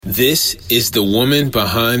This is the woman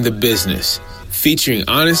behind the business, featuring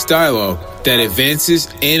honest dialogue that advances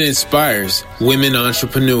and inspires women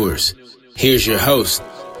entrepreneurs. Here's your host,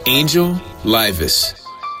 Angel Livas.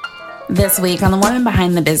 This week on The Woman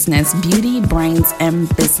Behind the Business, Beauty, Brains,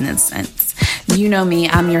 and Business Sense. You know me,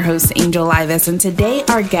 I'm your host, Angel Livas, and today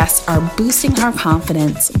our guests are boosting our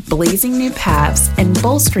confidence, blazing new paths, and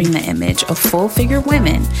bolstering the image of full-figure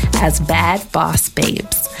women as bad boss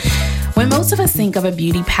babes. When most of us think of a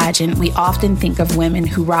beauty pageant, we often think of women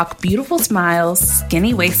who rock beautiful smiles,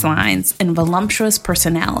 skinny waistlines, and voluptuous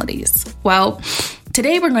personalities. Well,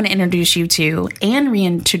 today we're going to introduce you to, and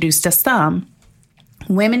reintroduce to some,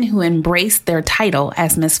 women who embrace their title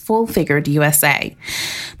as Miss Full-Figured USA.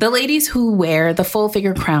 The ladies who wear the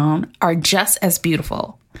full-figure crown are just as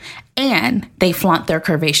beautiful, and they flaunt their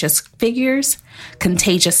curvaceous figures,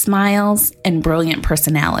 contagious smiles, and brilliant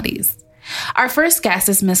personalities. Our first guest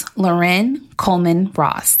is Miss Lorrine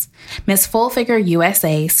Coleman-Ross, Miss Full-Figure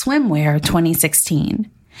USA Swimwear 2016.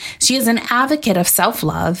 She is an advocate of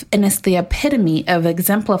self-love and is the epitome of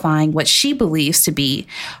exemplifying what she believes to be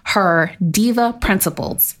her diva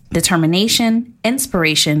principles: determination,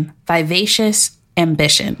 inspiration, vivacious,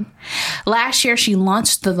 ambition. Last year, she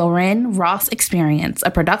launched the Lorrine Ross Experience,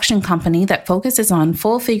 a production company that focuses on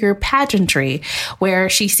full-figure pageantry, where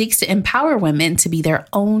she seeks to empower women to be their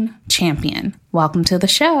own champion. Welcome to the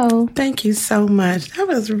show. Thank you so much. That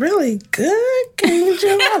was really good,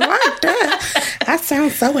 Angel. I like that. That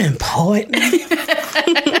sounds so important.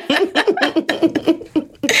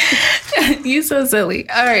 You so silly.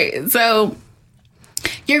 All right, so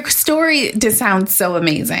your story just sounds so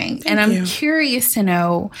amazing. And I'm curious to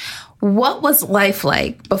know, what was life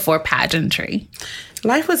like before pageantry?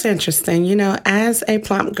 Life was interesting. You know, as a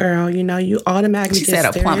plump girl, you know, you automatically She said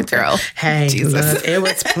a plump girl. Hey, look, it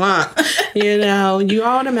was plump. You know, you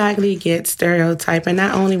automatically get stereotyped. And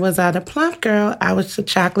not only was I the plump girl, I was the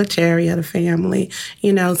chocolate cherry of the family.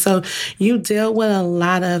 You know, so you deal with a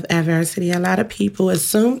lot of adversity. A lot of people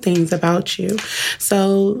assume things about you.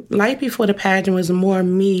 So life before the pageant was more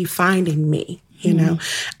me finding me, you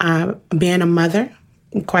know, being a mother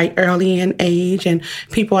quite early in age, and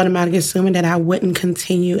people automatically assuming that I wouldn't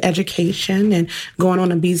continue education and going on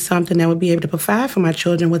to be something that would be able to provide for my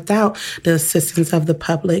children without the assistance of the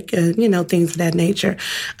public and, you know, things of that nature.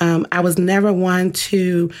 I was never one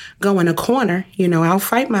to go in a corner. You know, I'll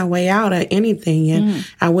fight my way out of anything, and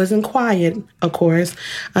I wasn't quiet, of course,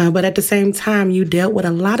 but at the same time, you dealt with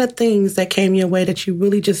a lot of things that came your way that you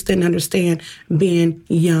really just didn't understand being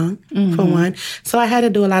young, for one. So I had to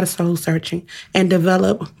do a lot of soul searching and develop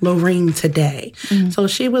Lorrine today. So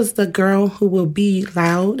she was the girl who will be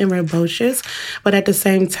loud and robocious, but at the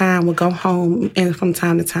same time will go home and from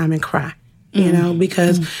time to time and cry, you know,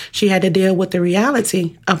 because she had to deal with the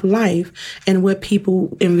reality of life and what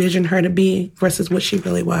people envisioned her to be versus what she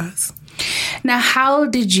really was. Now, how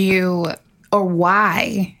did you, or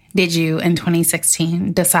why did you in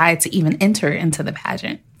 2016 decide to even enter into the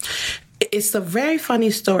pageant? It's a very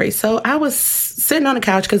funny story. So I was sitting on the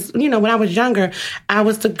couch because, you know, when I was younger, I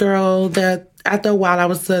was the girl that after a while, I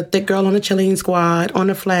was the thick girl on the cheerleading squad, on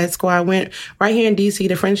the flag squad. I went right here in D.C.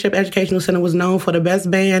 The Friendship Educational Center was known for the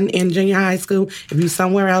best band in junior high school. If you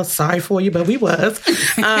somewhere else, sorry for you, but we was.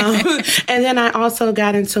 And then I also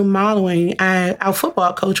got into modeling. Our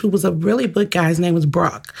football coach, who was a really big guy, his name was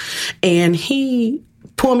Brock. And he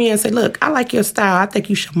pulled me in and said, look, I like your style. I think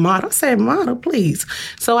you should model. I said, model, please.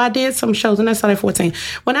 So I did some shows, and I started at 14.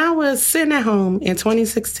 When I was sitting at home in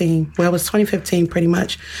 2016, well, it was 2015 pretty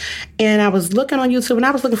much, and I was looking on YouTube, and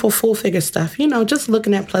I was looking for full-figure stuff, you know, just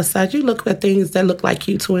looking at plus size. You look at things that look like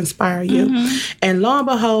you to inspire you. And lo and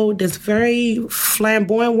behold, this very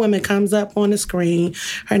flamboyant woman comes up on the screen.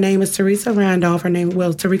 Her name is Teresa Randolph. Her name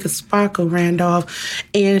was Teresa Sparkle Randolph.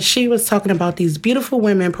 And she was talking about these beautiful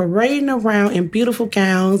women parading around in beautiful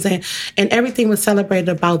gowns, and everything was celebrated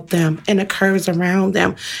about them and the curves around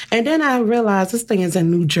them. And then I realized this thing is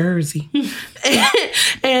in New Jersey.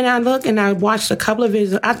 And I looked and I watched a couple of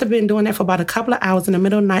videos. After being doing that for about a couple of hours in the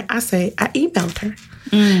middle of the night, I emailed her.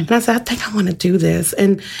 And I said, I think I want to do this.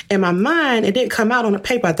 And in my mind, it didn't come out on the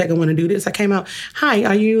paper, I think I want to do this. I came out, hi,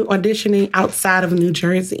 are you auditioning outside of New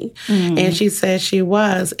Jersey? And she said she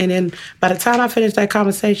was. And then by the time I finished that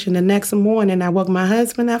conversation, the next morning, I woke my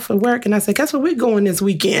husband up for work. And I said, guess what, we're going this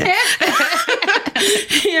weekend.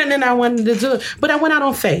 And then I wanted to do it. But I went out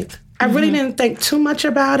on faith. I really didn't think too much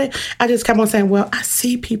about it. I just kept on saying, well, I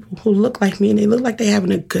see people who look like me and they look like they're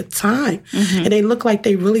having a good time. And they look like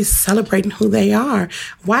they really celebrating who they are.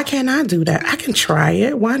 Why can't I do that? I can try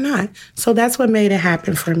it. Why not? So that's what made it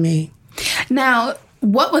happen for me. Now,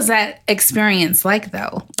 What was that experience like,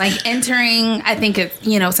 though? Like entering, I think,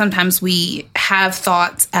 sometimes we have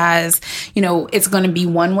thoughts as, it's going to be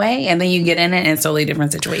one way, and then you get in it and it's a totally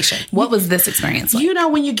different situation. What was this experience like?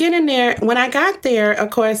 When you get in there, when I got there, of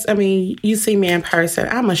course, you see me in person.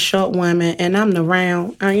 I'm a short woman, and I'm the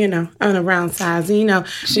round, I'm the round size. When you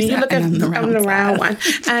look at, I'm the round one.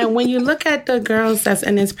 And when you look at the girls that's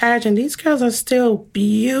in this pageant, these girls are still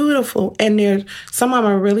beautiful, and some of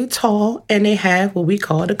them are really tall, and they have what we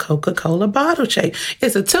call the Coca-Cola bottle shape.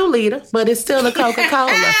 It's a 2-liter, but it's still a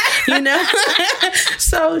Coca-Cola,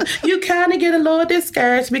 So you kind of get a little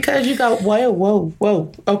discouraged because you go,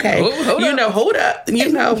 whoa, okay. Hold up.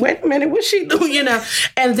 Wait a minute, what's she doing,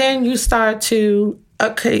 And then you start to,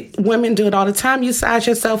 okay, women do it all the time. You size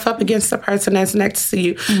yourself up against the person that's next to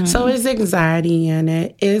you. Mm-hmm. So it's anxiety in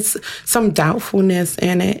it. It's some doubtfulness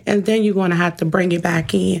in it. And then you're going to have to bring it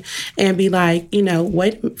back in and be like,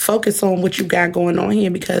 focus on what you got going on here,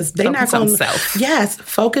 because they're not going to. Yes,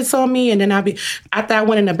 focus on me. And then after I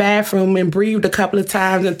went in the bathroom and breathed a couple of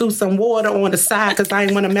times and threw some water on the side because I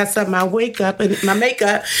didn't want to mess up my makeup.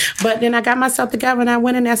 But then I got myself together and I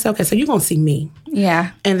went in there. So, okay, so you're going to see me.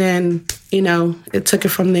 Yeah. And then, it took it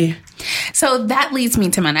from there. So that leads me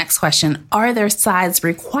to my next question. Are there size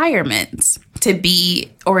requirements to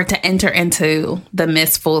be or to enter into the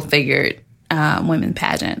Miss Full Figured women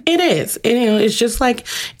pageant? It is. It's just like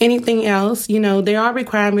anything else. There are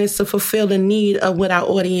requirements to fulfill the need of what our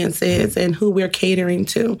audience is and who we're catering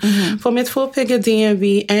to. Mm-hmm. For Miss Full Figure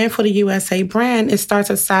DMV and for the USA brand, it starts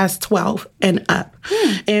at size 12 and up.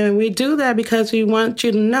 And we do that because we want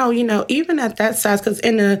you to know, even at that size, because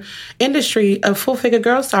in the industry, a full figure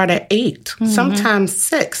girl start at 8, sometimes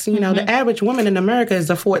 6. The average woman in America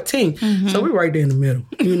is a 14. Mm-hmm. So we're right there in the middle,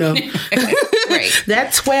 Right.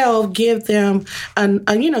 That 12 give them,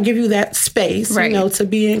 give you that space, right, to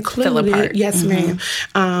be included. Yes, ma'am.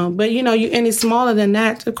 But, you any smaller than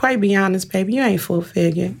that, to quite be honest, baby, you ain't full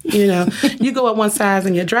figure. You go up one size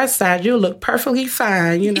in your dress size, you'll look perfectly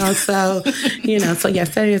fine, So, so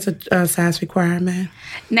yes, that is a size requirement.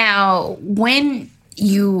 Now, when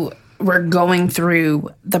you were going through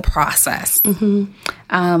the process,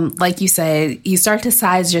 like you said, you start to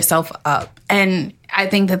size yourself up. And I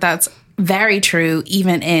think that that's very true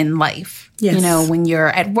even in life. Yes. When you're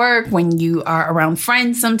at work, when you are around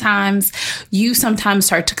friends, sometimes you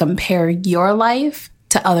start to compare your life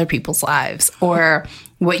to other people's lives or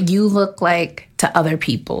what you look like to other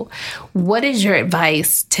people. What is your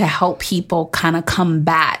advice to help people kind of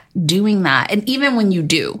combat doing that? And even when you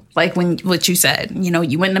do, like what you said,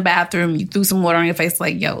 you went in the bathroom, you threw some water on your face,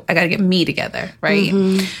 like, yo, I got to get me together, right?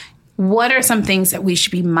 Mm-hmm. What are some things that we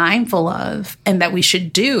should be mindful of and that we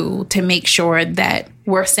should do to make sure that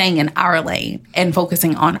we're staying in our lane and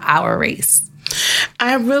focusing on our race?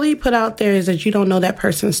 I really put out there is that you don't know that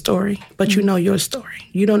person's story, but you know your story.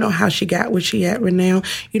 You don't know how she got where she at right now.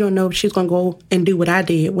 You don't know if she's going to go and do what I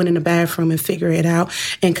did, went in the bathroom and figure it out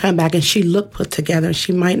and come back and she looked put together.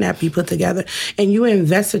 She might not be put together. And you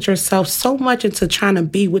invested yourself so much into trying to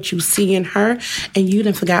be what you see in her, and you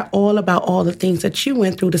done forgot all about all the things that you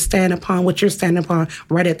went through to stand upon what you're standing upon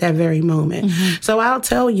right at that very moment. Mm-hmm. So I'll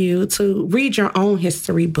tell you to read your own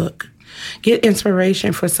history book. Get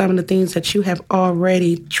inspiration for some of the things that you have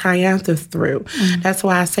already triumphed through. Mm-hmm. That's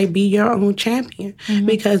why I say be your own champion. Mm-hmm.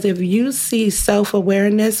 Because if you see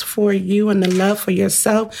self-awareness for you and the love for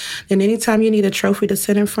yourself, then anytime you need a trophy to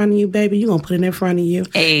sit in front of you, baby, you're going to put it in front of you.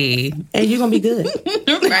 Hey. And you're going to be good.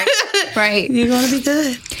 Right. You're going to be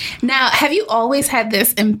good. Now, have you always had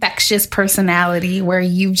this infectious personality where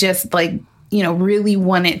you just really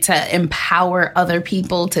wanted to empower other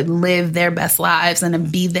people to live their best lives and to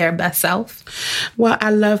be their best self? Well, I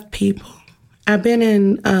love people. I've been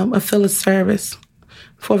in a field of service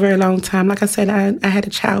for a very long time. Like I said, I had a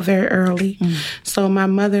child very early. So my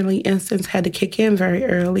motherly instincts had to kick in very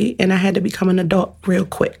early, and I had to become an adult real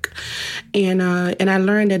quick. And I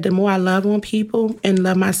learned that the more I love on people and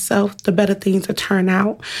love myself, the better things will turn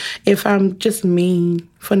out. If I'm just mean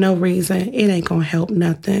for no reason, it ain't going to help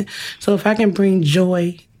nothing. So if I can bring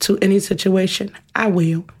joy to any situation, I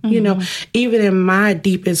will. Mm-hmm. Even in my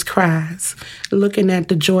deepest cries, looking at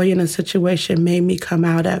the joy in a situation made me come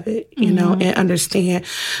out of it, and understand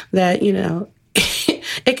that,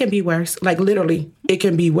 it can be worse. Like literally, it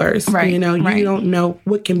can be worse. Right, you don't know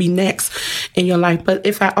what can be next in your life. But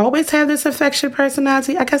if I always have this affectionate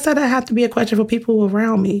personality, I guess that have to be a question for people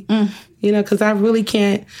around me. Because I really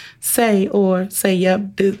can't say,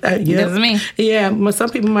 yep. Yep. That's me. Yeah, but some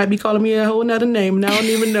people might be calling me a whole nother name, and I don't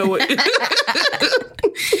even know it.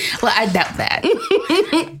 Well, I doubt that.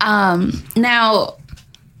 Now,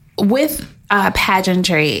 with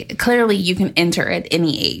pageantry, clearly you can enter at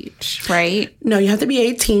any age, right? No, you have to be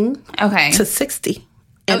 18 to 60.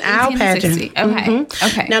 In our pageant.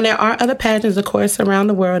 Okay. Now, there are other pageants, of course, around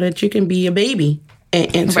the world that you can be a baby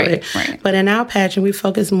and enter it. Right. But in our pageant, we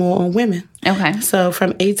focus more on women. Okay. So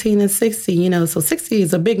from 18 to 60, so 60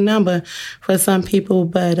 is a big number for some people.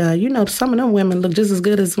 But, some of them women look just as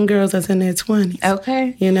good as some girls that's in their 20s.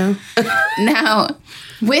 Okay. Now,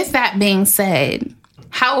 with that being said,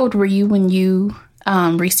 how old were you when you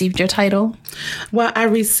received your title? Well, I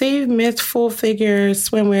received Miss Full Figure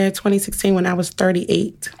Swimwear 2016 when I was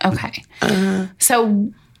 38. Okay.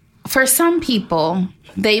 So for some people,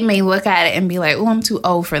 they may look at it and be like, oh, I'm too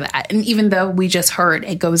old for that. And even though we just heard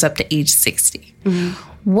it goes up to age 60,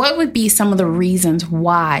 what would be some of the reasons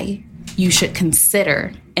why you should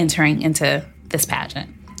consider entering into this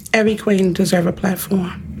pageant? Every queen deserves a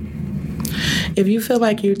platform. If you feel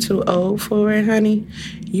like you're too old for it, honey,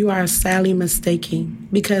 you are sadly mistaken.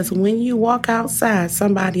 Because when you walk outside,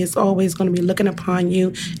 somebody is always going to be looking upon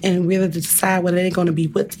you and really decide whether they're going to be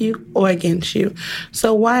with you or against you.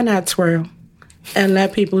 So why not twirl and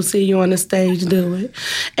let people see you on the stage do it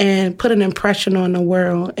and put an impression on the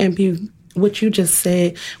world and be what you just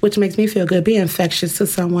said, which makes me feel good, be infectious to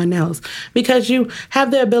someone else. Because you have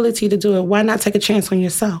the ability to do it. Why not take a chance on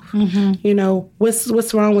yourself?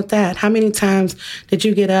 What's wrong with that? How many times did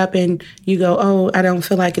you get up and you go, oh, I don't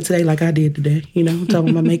feel like it today like I did today, talking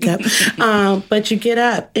about my makeup. But you get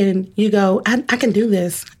up and you go, I can do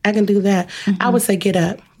this. I can do that. I would say get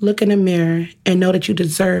up, look in the mirror, and know that you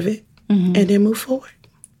deserve it, and then move forward.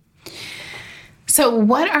 So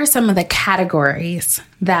what are some of the categories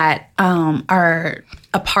that are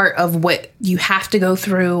a part of what you have to go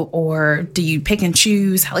through, or do you pick and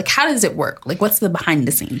choose? Like, how does it work? Like, what's the behind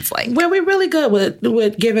the scenes like? Well, we're really good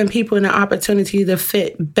with giving people an opportunity to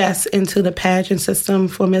fit best into the pageant system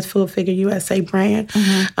for Miss Full Figure USA brand.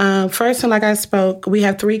 First, and like I spoke, we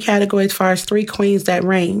have 3 categories as far as 3 queens that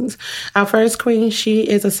reigns. Our first queen, she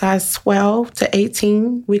is a size 12 to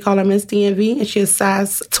 18. We call her Miss DMV, and she is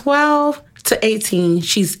size 12 to 18.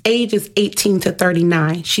 She's ages 18 to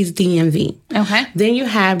 39. She's DMV. Okay. Then you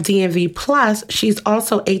have DMV Plus. She's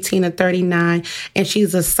also 18 to 39, and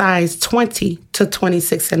she's a size 20 to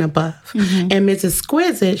 26 and above. And Ms.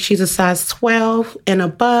 Exquisite, she's a size 12 and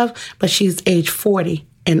above, but she's age 40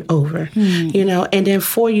 and over. And then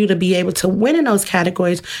for you to be able to win in those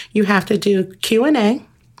categories, you have to do Q&A,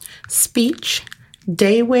 speech,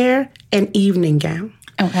 day wear, and evening gown.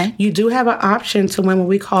 Okay. You do have an option to win what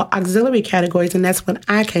we call auxiliary categories, and that's when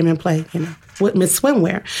I came and played, with Miss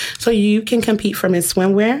Swimwear. So you can compete for Miss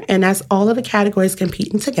Swimwear, and that's all of the categories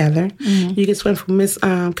competing together. You can compete for Miss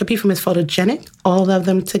Photogenic, all of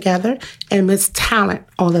them together, and Miss Talent,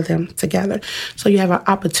 all of them together. So you have an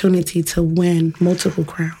opportunity to win multiple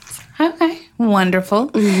crowns. Okay,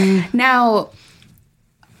 wonderful. Now,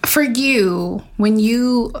 for you, when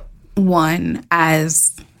you won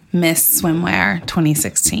as Miss Swimwear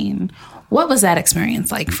 2016, what was that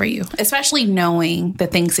experience like for you? Especially knowing the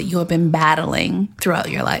things that you have been battling throughout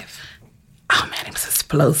your life. Oh, man, it was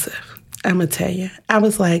explosive. I'm going to tell you. I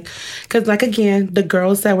was like, because again, the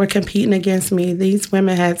girls that were competing against me, these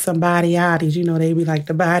women had some body oddies. They be like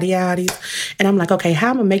the body oddies. And I'm like, okay, how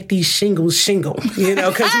am I going to make these shingles shingle?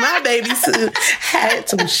 Because my babies had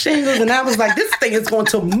some shingles. And I was like, this thing is going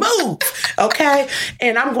to move, okay?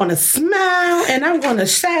 And I'm going to smile and I'm going to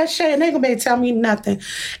sashay and they're going to be able to tell me nothing.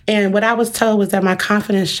 And what I was told was that my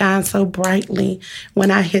confidence shines so brightly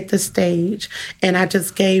when I hit the stage. And I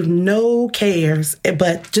just gave no cares,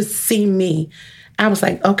 but just see me. I was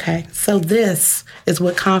like, okay, so this is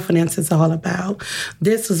what confidence is all about.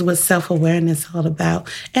 This is what self-awareness is all about.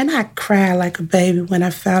 And I cried like a baby when I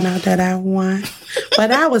found out that I won.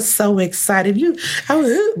 But I was so excited. I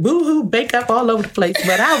was boo-hoo, makeup all over the place.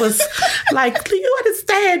 But I was like, do you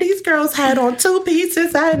understand? These girls had on 2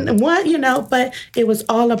 pieces. I had one, but it was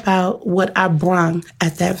all about what I brung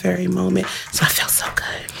at that very moment. So I felt so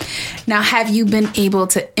good. Now, have you been able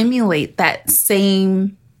to emulate that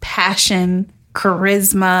same passion,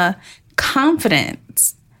 charisma,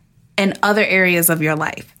 confidence in other areas of your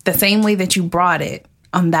life, the same way that you brought it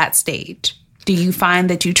on that stage? Do you find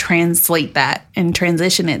that you translate that and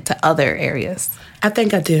transition it to other areas? I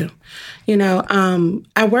think I do.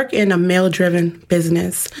 I work in a male-driven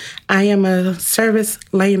business. I am a service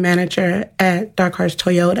lane manager at Dark Horse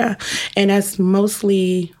Toyota, and that's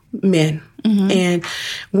mostly men. And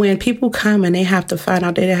when people come and they have to find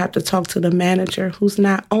out, they have to talk to the manager, who's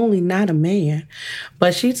not only not a man,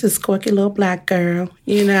 but she's this quirky little black girl,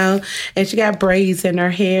 you know, and she got braids in her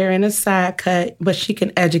hair and a side cut, but she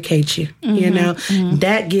can educate you, you know.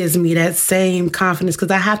 That gives me that same confidence because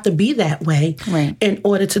I have to be that way in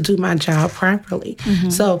order to do my job properly.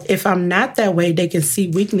 So if I'm not that way, they can see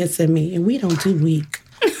weakness in me, and we don't do weak.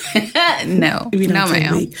 No,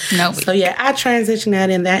 ma'am. No. So yeah, I transitioned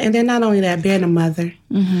that in that, and then not only that, being a mother.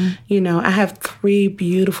 You know, I have 3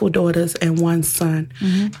 beautiful daughters and 1 son,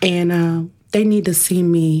 and they need to see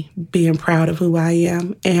me being proud of who I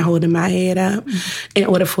am and holding my head up in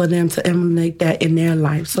order for them to emulate that in their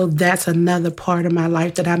life. So that's another part of my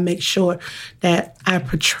life that I make sure that I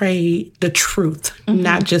portray the truth,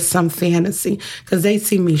 not just some fantasy. Because they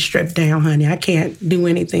see me stripped down, honey. I can't do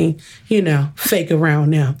anything, you know, fake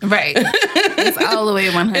around them. Right. It's all the way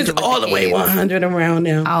 100. It's all the way 100 around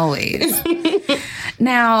them. Always.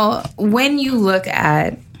 Now, when you look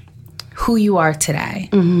at who you are today,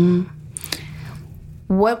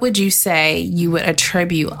 what would you say you would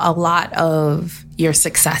attribute a lot of your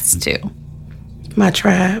success to? My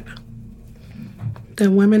tribe.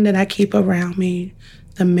 The women that I keep around me,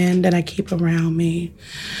 the men that I keep around me.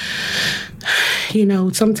 You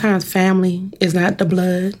know, sometimes family is not the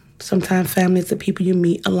blood. Sometimes family is the people you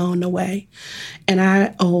meet along the way. And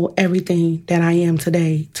I owe everything that I am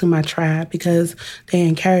today to my tribe because they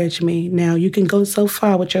encourage me. Now, you can go so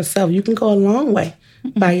far with yourself. You can go a long way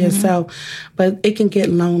by yourself, but it can get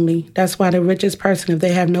lonely. That's why the richest person, if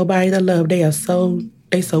they have nobody to love, they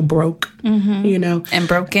so broke, you know. And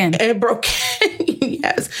broken.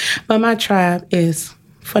 Yes. But my tribe is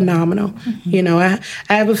phenomenal. You know, I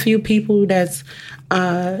have a few people that's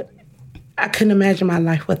I couldn't imagine my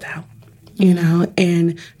life without, you know,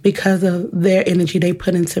 and because of their energy they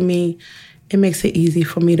put into me, it makes it easy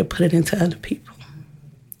for me to put it into other people.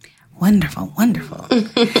 Wonderful, wonderful.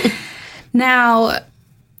 Now,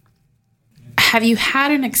 have you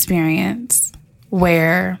had an experience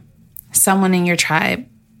where someone in your tribe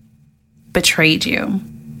betrayed you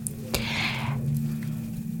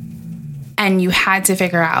and you had to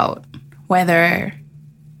figure out whether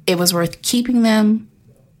it was worth keeping them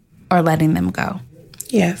or letting them go?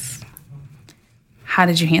 Yes. How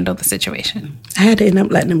did you handle the situation? I had to end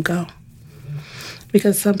up letting them go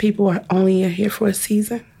because some people are only here for a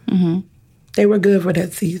season. They were good for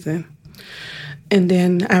that season. And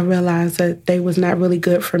then I realized that they was not really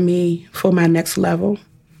good for me for my next level.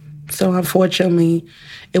 So unfortunately,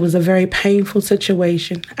 it was a very painful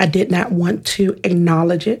situation. I did not want to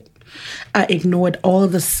acknowledge it. I ignored all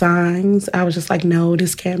of the signs. I was just like, no,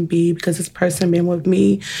 this can't be because this person been with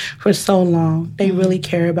me for so long. They really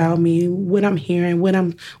care about me, what I'm hearing,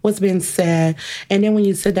 what's been said. And then when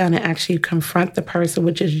you sit down and actually confront the person,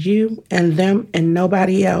 which is you and them and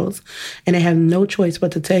nobody else, and they have no choice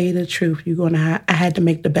but to tell you the truth, I had to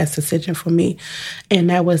make the best decision for me. And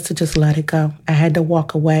that was to just let it go. I had to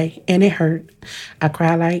walk away, and it hurt. I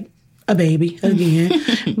cried like a baby again,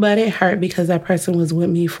 but it hurt because that person was with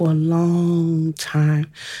me for a long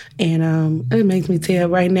time. And it makes me tell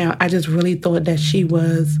right now, I just really thought that she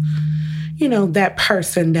was, you know, that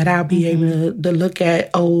person that I'll be able to look at,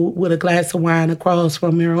 with a glass of wine across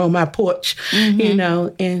from her on my porch, you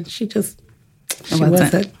know, and she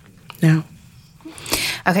wasn't. No.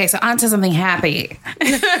 Okay, so on to something happy.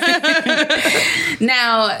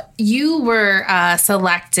 Now, you were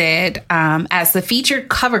selected as the featured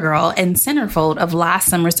cover girl and centerfold of last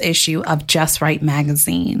summer's issue of Just Right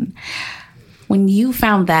magazine. When you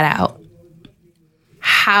found that out,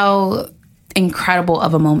 how incredible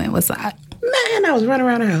of a moment was that? Man, I was running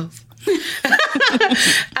around the house.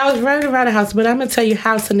 I was running around the house, but I'm going to tell you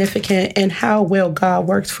how significant and how well God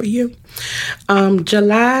works for you.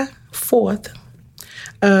 July 4th,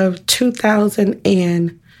 of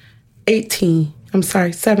 2018. I'm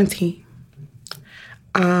sorry, 17.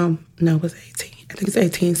 No, it was 18. I think it's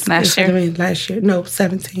 18. Last year. No,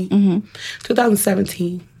 17.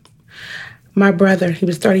 2017. My brother, he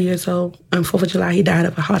was 30 years old. On 4th of July, he died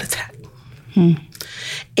of a heart attack.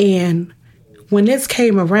 And when this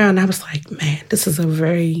came around, I was like, man, this is a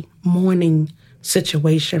very mourning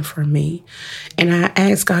situation for me. And I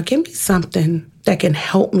asked God, give me something that can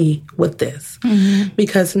help me with this.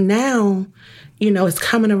 Because now, you know, it's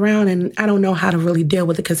coming around and I don't know how to really deal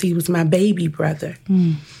with it because he was my baby brother.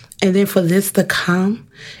 And then for this to come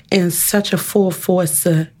in such a full force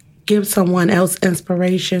to give someone else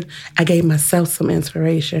inspiration, I gave myself some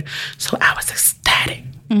inspiration. So I was ecstatic.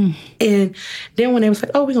 And then when they was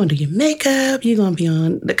like, oh, we're going to do your makeup, you're going to be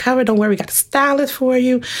on the cover, don't worry, we got a stylist for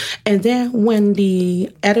you. And then when the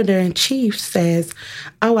editor-in-chief says,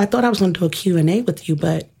 oh, I thought I was going to do a Q&A with you,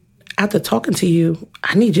 but after talking to you,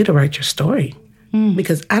 I need you to write your story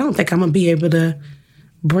because I don't think I'm going to be able to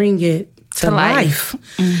bring it to life.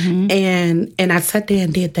 And I sat there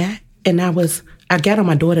and did that. And I got on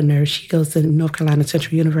my daughter's nerves. She goes to North Carolina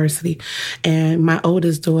Central University. And my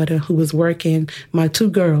oldest daughter, who was working, my 2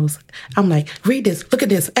 girls, I'm like, read this, look at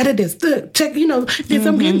this, edit this, look, check, if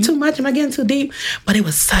I'm getting too much, am I getting too deep? But it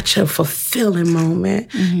was such a fulfilling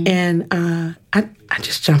moment. And I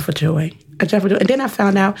just jumped for joy. And then I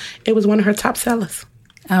found out it was one of her top sellers.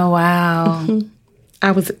 Oh, wow.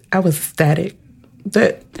 I was ecstatic.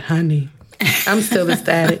 Honey, I'm still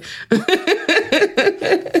ecstatic.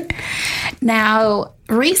 Now,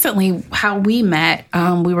 recently, how we met,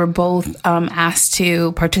 we were both asked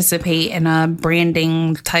to participate in a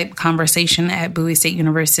branding type conversation at Bowie State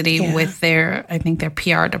University with their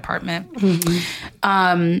PR department.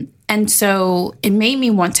 And so it made me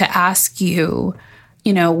want to ask you,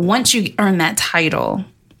 once you earn that title,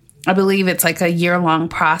 I believe it's like a year-long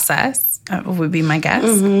process, would be my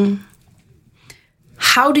guess.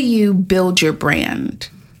 How do you build your brand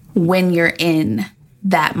when you're in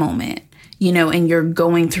that moment? And you're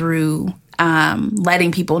going through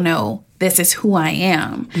letting people know this is who I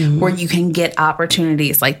am, where you can get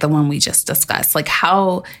opportunities like the one we just discussed. Like,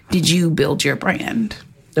 how did you build your brand?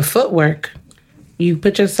 The footwork. You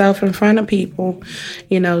put yourself in front of people.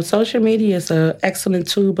 Social media is an excellent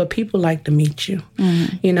tool, but people like to meet you.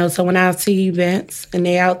 So when I see events and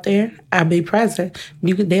they out there, I'll be present.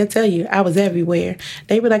 They'll tell you, I was everywhere.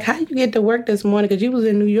 They be like, how you get to work this morning? Because you was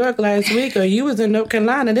in New York last week, or you was in North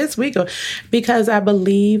Carolina this week. Because I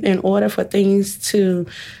believe in order for things to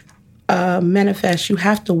manifest, you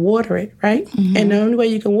have to water it, right? And the only way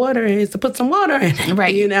you can water it is to put some water in it,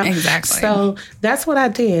 right? Exactly. So that's what I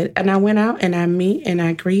did, and I went out and I meet and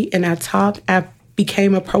I greet and I talk. I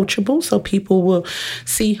became approachable, so people will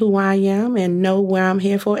see who I am and know where I'm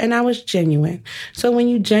here for. And I was genuine. So when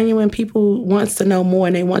you genuine, people wants to know more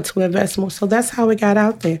and they want to invest more. So that's how it got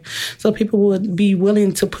out there. So people would be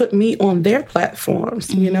willing to put me on their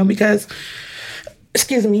platforms, because.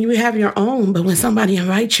 Excuse me, you have your own, but when somebody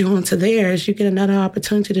invites you onto theirs, you get another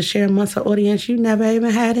opportunity to share amongst an audience you never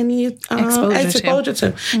even had any exposure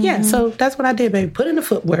to. Yeah, so that's what I did, baby. Put in the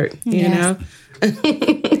footwork, you know.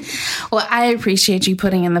 Well, I appreciate you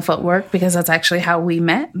putting in the footwork because that's actually how we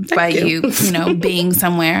met. Thank you. Being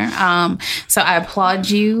somewhere. So I applaud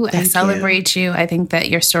you. I celebrate you. I think that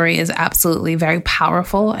your story is absolutely very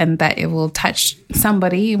powerful and that it will touch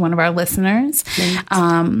somebody, one of our listeners.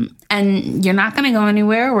 And you're not going to go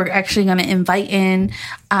anywhere. We're actually going to invite in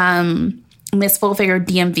Miss Full Figure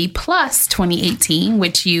DMV Plus 2018,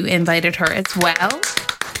 which you invited her as well.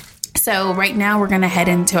 So right now we're going to head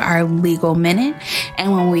into our legal minute.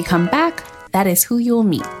 And when we come back, that is who you'll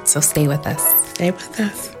meet. So stay with us. Stay with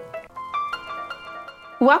us.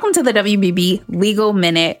 Welcome to the WBB Legal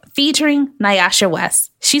Minute featuring Nyasha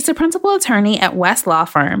West. She's the principal attorney at West Law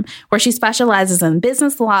Firm, where she specializes in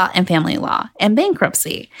business law and family law and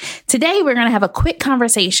bankruptcy. Today, we're going to have a quick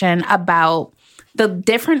conversation about the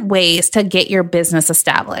different ways to get your business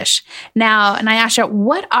established. Now, Nyasha,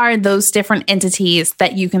 what are those different entities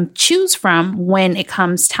that you can choose from when it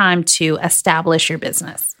comes time to establish your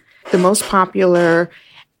business? The most popular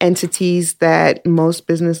entities that most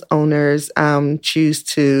business owners choose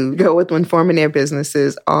to go with when forming their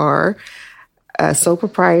businesses are sole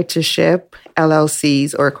proprietorship,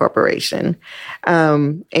 LLCs, or a corporation.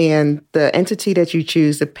 And the entity that you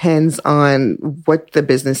choose depends on what the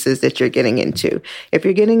business is that you're getting into. If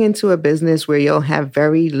you're getting into a business where you'll have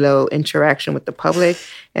very low interaction with the public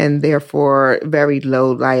and therefore very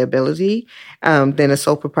low liability, then a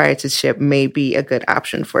sole proprietorship may be a good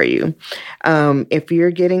option for you. If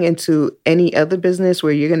you're getting into any other business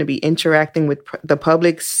where you're going to be interacting with the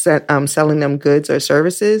public, selling them goods or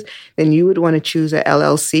services, then you would want to choose a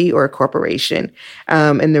LLC or a corporation.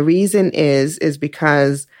 And the reason is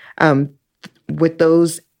because with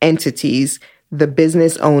those entities, the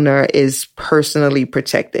business owner is personally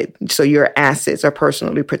protected. So your assets are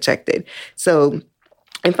personally protected. So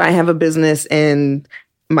if I have a business and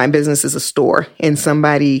my business is a store and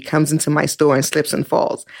somebody comes into my store and slips and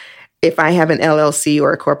falls, if I have an LLC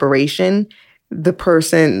or a corporation, the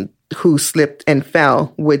person who slipped and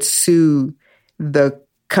fell would sue the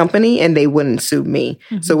company and they wouldn't sue me.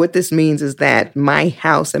 Mm-hmm. So what this means is that my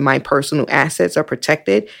house and my personal assets are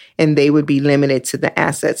protected and they would be limited to the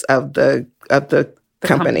assets of the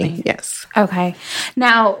company. Yes. Okay.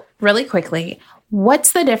 Now, really quickly,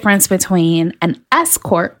 What's the difference between an S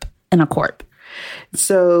Corp and a Corp?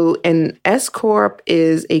 So an S Corp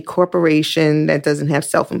is a corporation that doesn't have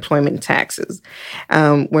self-employment taxes,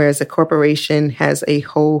 whereas a corporation has a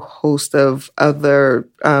whole host of other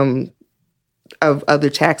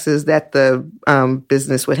taxes that the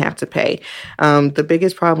business would have to pay. The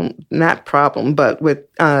biggest but with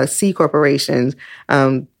C corporations,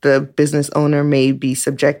 the business owner may be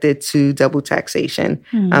subjected to double taxation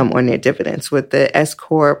on their dividends. With the S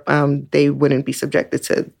Corp, they wouldn't be subjected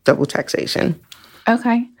to double taxation.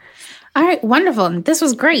 Okay. All right. Wonderful. This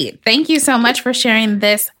was great. Thank you so much for sharing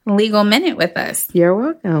this legal minute with us. You're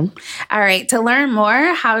welcome. All right. To learn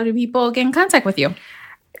more, how do people get in contact with you?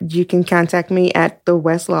 You can contact me at the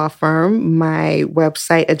West Law Firm. My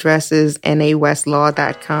website address is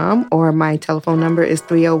nawestlaw.com, or my telephone number is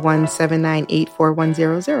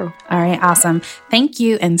 301-798-4100. All right. Awesome. Thank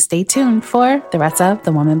you. And stay tuned for the rest of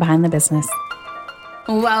The Woman Behind the Business.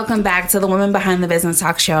 Welcome back to the Woman Behind the Business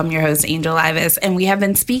Talk Show. I'm your host, Angel Livis, and we have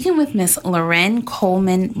been speaking with Miss Lorrine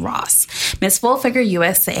Coleman-Ross, Miss Full Figure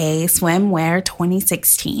USA Swimwear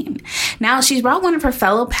 2016. Now, she's brought one of her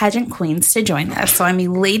fellow pageant queens to join us, so I'm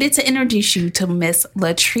elated to introduce you to Miss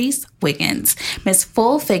Latrice Wiggins, Miss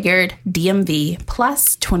Full Figured DMV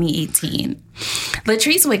Plus 2018.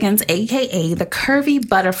 Latrice Wiggins, AKA the Curvy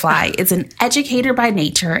Butterfly, is an educator by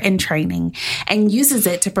nature and training and uses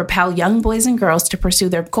it to propel young boys and girls to pursue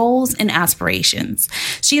their goals and aspirations.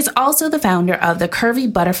 She is also the founder of the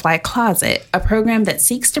Curvy Butterfly Closet, a program that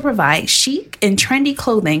seeks to provide chic and trendy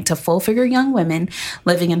clothing to full-figure young women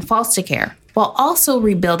living in foster care, while also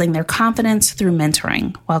rebuilding their confidence through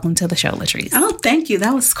mentoring. Welcome to the show, Latrice. Oh, thank you.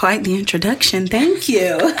 That was quite the introduction. Thank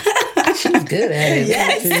you. She's good at it.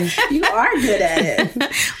 Yes, you are good at it.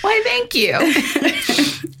 Why, thank you.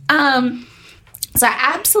 So I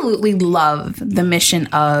absolutely love the mission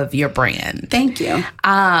of your brand. Thank you.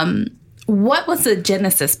 What was the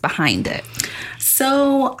genesis behind it?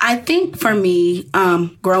 So I think for me,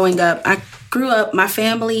 growing up, my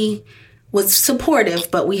family was supportive,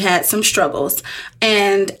 but we had some struggles.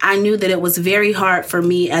 And I knew that it was very hard for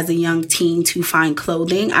me as a young teen to find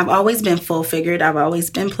clothing. I've always been full figured. I've always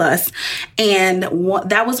been plus. And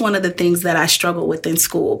that was one of the things that I struggled with in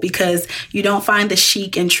school, because you don't find the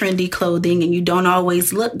chic and trendy clothing, and you don't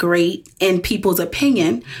always look great in people's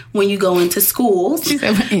opinion when you go into schools.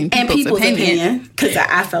 And people's opinion, because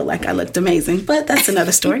I felt like I looked amazing, but that's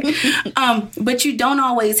another story. But you don't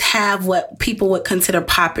always have what people would consider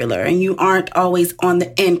popular, and you aren't always on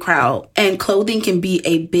the in crowd, and clothing can be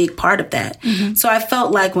a big part of that. Mm-hmm. So I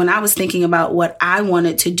felt like when I was thinking about what I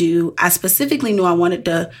wanted to do, I specifically knew I wanted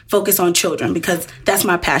to focus on children, because that's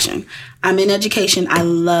my passion. I'm in education. I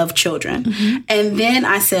love children. Mm-hmm. And then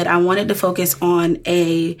I said I wanted to focus on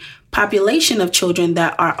a population of children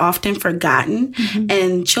that are often forgotten,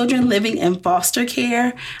 and children living in foster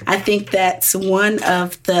care. I think that's one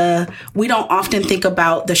of we don't often think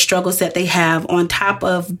about the struggles that they have on top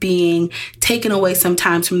of being taken away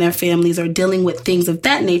sometimes from their families or dealing with things of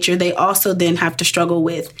that nature. They also then have to struggle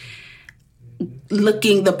with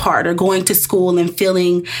looking the part or going to school and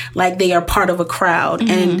feeling like they are part of a crowd.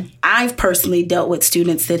 Mm-hmm. And I've personally dealt with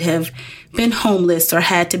students that have been homeless or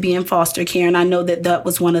had to be in foster care. And I know that that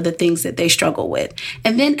was one of the things that they struggle with.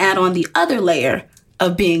 And then add on the other layer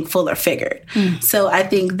of being fuller figured. Mm. So I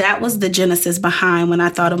think that was the genesis behind when I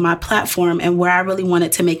thought of my platform and where I really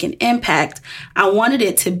wanted to make an impact. I wanted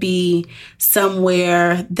it to be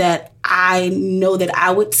somewhere that I know that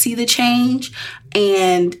I would see the change,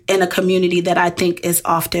 and in a community that I think is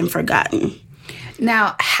often forgotten.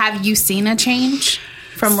 Now, have you seen a change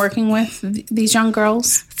from working with these young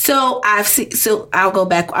girls? So I'll go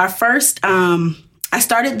back. Our first, I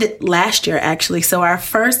started last year, actually. So our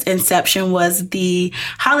first inception was the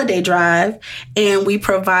holiday drive, and we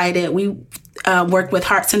worked with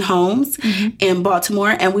Hearts and Homes in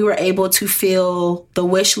Baltimore, and we were able to fill the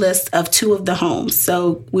wish list of 2 of the homes.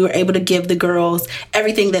 So we were able to give the girls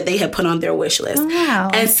everything that they had put on their wish list. Oh, wow.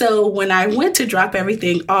 And so when I went to drop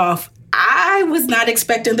everything off, I was not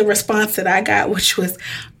expecting the response that I got, which was,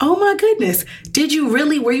 oh my goodness,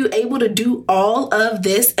 were you able to do all of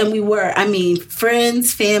this? And we were. I mean,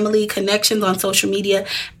 friends, family, connections on social media,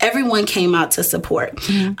 everyone came out to support.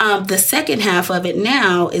 Mm-hmm. The second half of it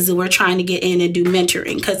now is that we're trying to get in and do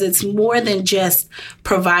mentoring, because it's more than just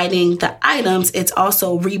providing the items, it's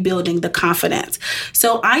also rebuilding the confidence.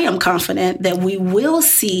 So I am confident that we will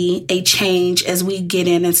see a change as we get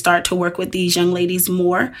in and start to work with these young ladies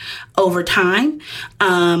more over time.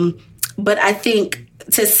 But I think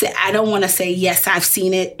I don't want to say, yes, I've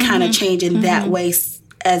seen it kind of change in that way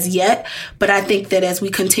as yet. But I think that as we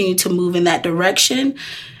continue to move in that direction,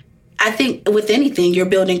 I think with anything, you're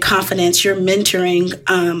building confidence, you're mentoring,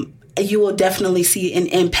 you will definitely see an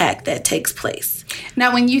impact that takes place.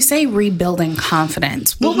 Now, when you say rebuilding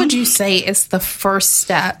confidence, what would you say is the first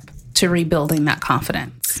step to rebuilding that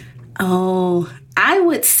confidence? Oh, I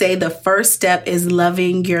would say the first step is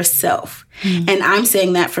loving yourself. And I'm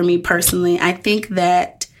saying that for me personally. I think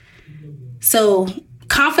that, so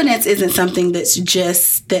confidence isn't something that's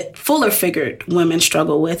just that fuller figured women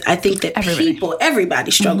struggle with. I think that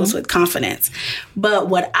everybody struggles with confidence. But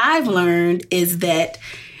what I've learned is that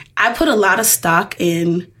I put a lot of stock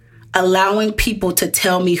in allowing people to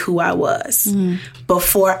tell me who I was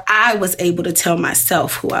before I was able to tell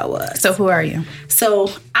myself who I was. So who are you? So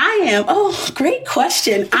I am, great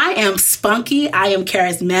question. I am spunky. I am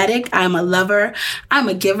charismatic. I'm a lover. I'm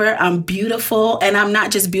a giver. I'm beautiful. And I'm not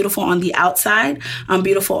just beautiful on the outside. I'm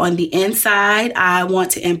beautiful on the inside. I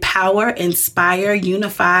want to empower, inspire,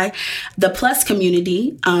 unify the Plus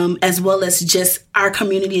community, as well as just our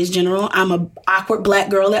community in general. I'm an awkward Black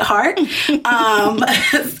girl at heart.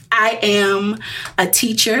 I am a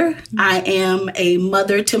teacher. I am a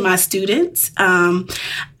mother to my students. I'm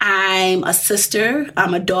a sister.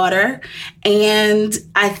 I'm a daughter. And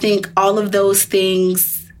I think all of those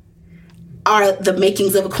things are the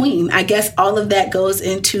makings of a queen. I guess all of that goes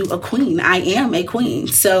into a queen. I am a queen.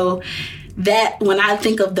 So that when I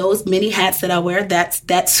think of those many hats that I wear,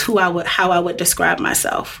 that's how I would describe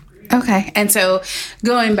myself. Okay. And so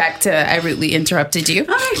going back to, I rudely interrupted you.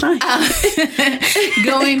 All right, fine.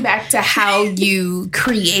 Going back to how you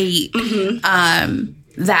create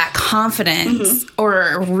that confidence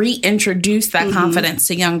or reintroduce that confidence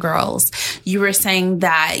to young girls, you were saying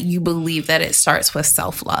that you believe that it starts with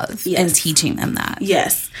self-love and teaching them that.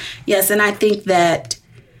 Yes. Yes. And I think that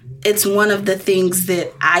it's one of the things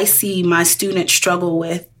that I see my students struggle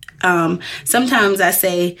with. Sometimes I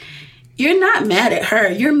say, you're not mad at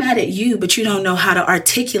her. You're mad at you, but you don't know how to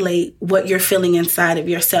articulate what you're feeling inside of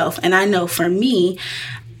yourself. And I know for me,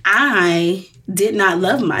 I did not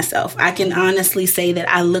love myself. I can honestly say that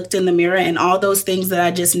I looked in the mirror and all those things that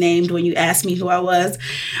I just named when you asked me who I was.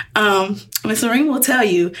 Miss Lorrine will tell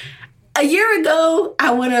you, a year ago,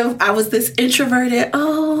 I was this introverted,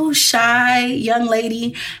 shy young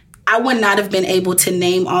lady. I would not have been able to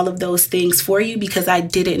name all of those things for you because I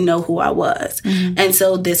didn't know who I was. And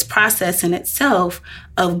so this process in itself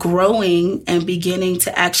of growing and beginning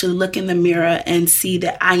to actually look in the mirror and see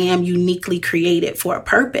that I am uniquely created for a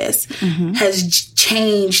purpose has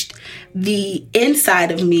changed the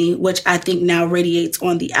inside of me, which I think now radiates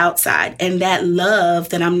on the outside. And that love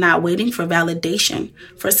that I'm not waiting for validation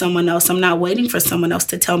for someone else. I'm not waiting for someone else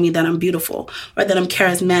to tell me that I'm beautiful or that I'm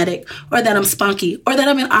charismatic or that I'm spunky or that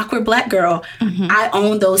I'm an awkward Black girl. I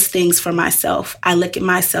own those things for myself. I look at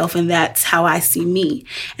myself and that's how I see me.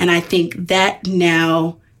 And I think that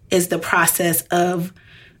now is the process of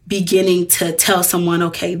beginning to tell someone,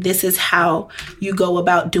 okay, this is how you go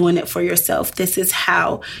about doing it for yourself. This is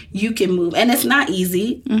how you can move. And it's not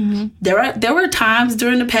easy. There were times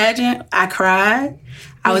during the pageant I cried.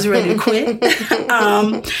 I was ready to quit.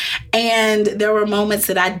 And there were moments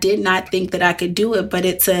that I did not think that I could do it, but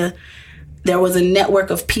there was a network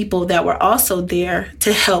of people that were also there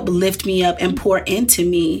to help lift me up and pour into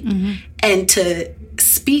me and to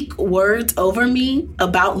speak words over me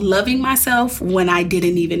about loving myself when I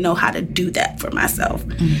didn't even know how to do that for myself.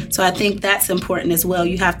 So I think that's important as well.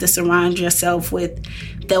 You have to surround yourself with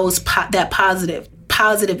that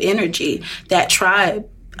positive energy, that tribe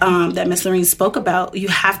that Miss Lorrine spoke about. You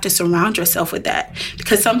have to surround yourself with that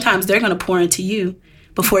because sometimes they're going to pour into you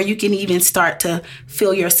before you can even start to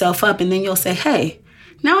fill yourself up. And then you'll say, hey,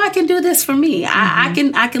 now I can do this for me. I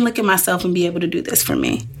can look at myself and be able to do this for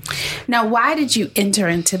me. Now, why did you enter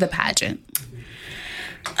into the pageant?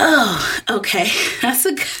 Oh, okay.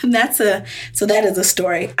 So that is a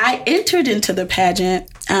story. I entered into the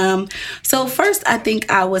pageant. So first, I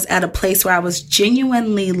think I was at a place where I was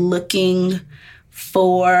genuinely looking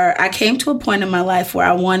I came to a point in my life where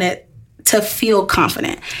I wanted to feel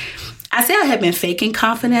confident. I say I had been faking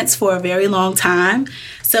confidence for a very long time.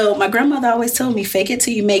 So my grandmother always told me, fake it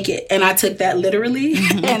till you make it. And I took that literally.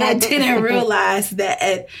 And I didn't realize that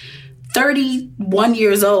at 31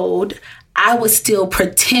 years old, I was still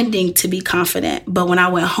pretending to be confident. But when I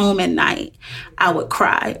went home at night, I would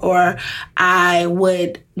cry, or I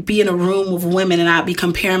would be in a room with women and I'd be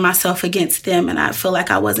comparing myself against them and I'd feel like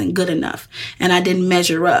I wasn't good enough and I didn't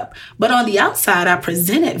measure up. But on the outside, I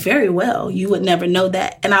presented very well. You would never know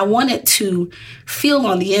that. And I wanted to feel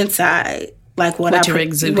on the inside like what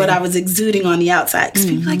I was exuding on the outside. Because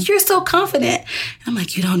people are like, you're so confident. And I'm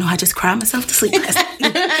like, you don't know, I just cried myself to sleep last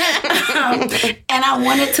night. And I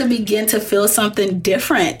wanted to begin to feel something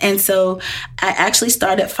different. And so I actually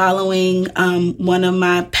started following one of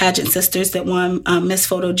my pageant sisters that won Miss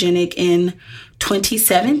Photogenic in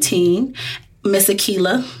 2017, Miss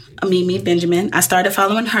Akila Mimi Benjamin. I started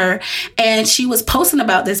following her, and she was posting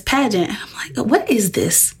about this pageant. And I'm like, what is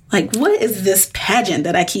this? Like, what is this pageant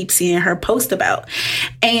that I keep seeing her post about?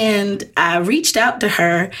 And I reached out to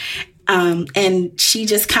her, and she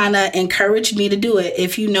just kind of encouraged me to do it.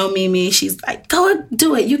 If you know Mimi, she's like, go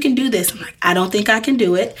do it. You can do this. I'm like, I don't think I can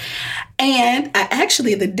do it. And I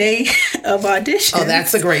actually, the day of audition. Oh,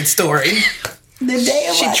 that's a great story. The day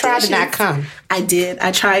of audition. She tried to not come. I did.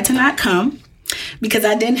 I tried to not come. Because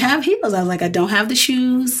I didn't have heels. I was like, I don't have the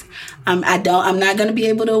shoes. I'm not going to be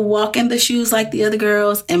able to walk in the shoes like the other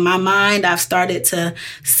girls. In my mind, I've started to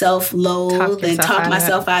self-loathe and talk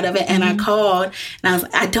myself out of it. And I called and I was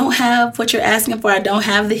like, I don't have what you're asking for. I don't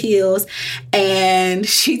have the heels. And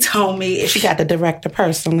she told me. She got the director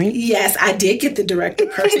personally. Yes, I did get the director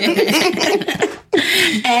personally.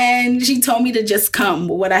 And she told me to just come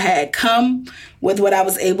with what I had. Come with what I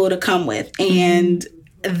was able to come with. And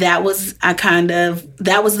that was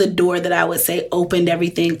the door that I would say opened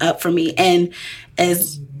everything up for me. And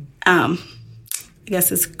as I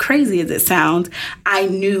guess as crazy as it sounds, I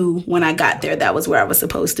knew when I got there that was where I was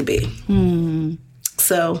supposed to be.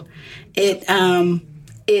 So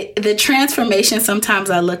the transformation,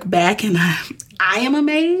 sometimes I look back and I am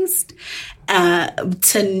amazed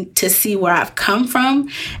to see where I've come from.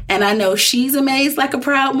 And I know she's amazed like a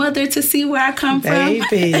proud mother to see where I come from.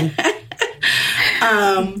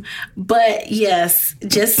 But yes,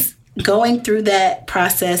 just going through that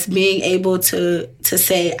process, being able to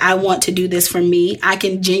say, I want to do this for me. I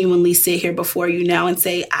can genuinely sit here before you now and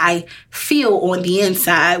say, I feel on the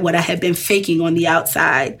inside what I have been faking on the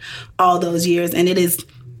outside all those years. And it is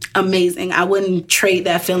amazing. I wouldn't trade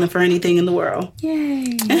that feeling for anything in the world.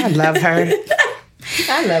 Yay. I love her.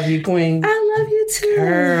 I love you, Queen. I love you too.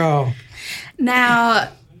 Girl. Now,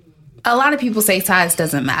 a lot of people say size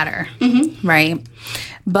doesn't matter, right?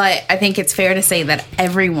 But I think it's fair to say that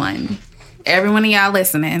everyone of y'all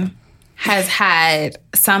listening has had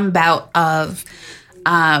some bout of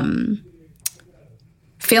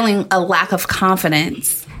feeling a lack of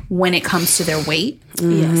confidence when it comes to their weight.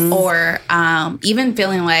 Yes. Or even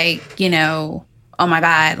feeling like, oh my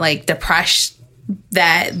God, like depressed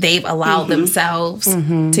that they've allowed themselves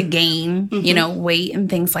to gain, weight and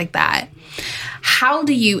things like that. How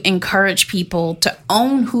do you encourage people to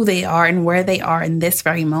own who they are and where they are in this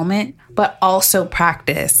very moment, but also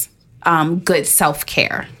practice good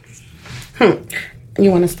self-care? You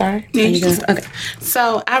want to start? Yeah, okay.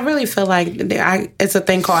 So I really feel like it's a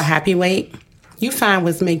thing called happy weight. You find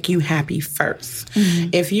what's make you happy first.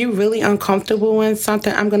 If you're really uncomfortable in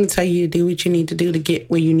something, I'm going to tell you to do what you need to do to get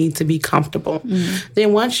where you need to be comfortable.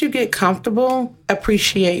 Then once you get comfortable,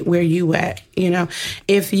 appreciate where you at.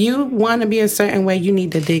 If you want to be a certain way, you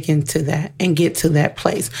need to dig into that and get to that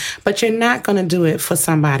place. But you're not going to do it for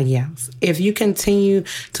somebody else. If you continue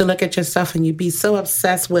to look at yourself and you be so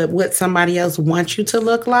obsessed with what somebody else wants you to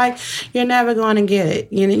look like, you're never going to get it.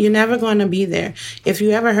 You're never going to be there. If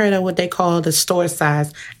you ever heard of what they call the store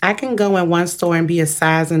size, I can go in one store and be a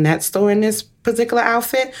size in that store in this particular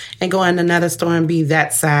outfit and go in another store and be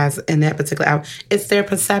that size in that particular outfit. It's their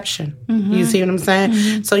perception. You see what I'm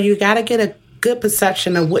saying? So you got to get a good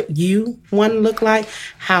perception of what you want to look like,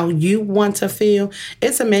 how you want to feel.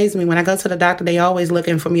 It's amazing me. When I go to the doctor, they always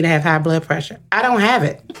looking for me to have high blood pressure. I don't have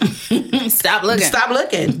it. Stop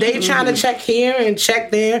looking. They trying to check here and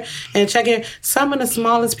check there and check here. Some of the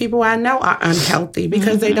smallest people I know are unhealthy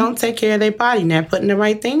because they don't take care of their body and they're putting the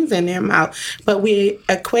right things in their mouth. But we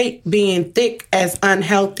equate being thick as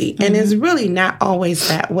unhealthy, and it's really not always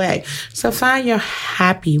that way. So find your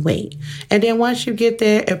happy weight. And then once you get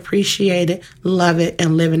there, appreciate it, love it,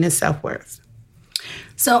 and live in its self-worth.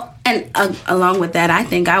 So, and along with that, I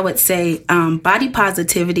think I would say body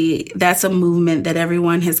positivity, that's a movement that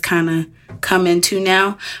everyone has kind of come into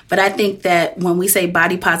now. But I think that when we say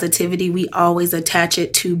body positivity, we always attach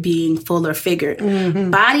it to being full or figured.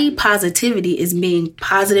 Body positivity is being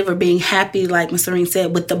positive or being happy, like Ms. Lorrine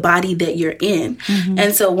said, with the body that you're in.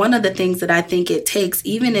 And so one of the things that I think it takes,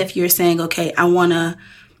 even if you're saying, okay, I want to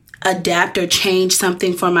adapt or change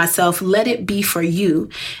something for myself, let it be for you.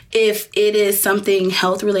 If it is something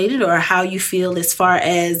health related or how you feel as far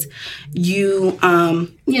as you,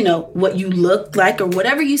 what you look like or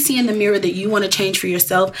whatever you see in the mirror that you want to change for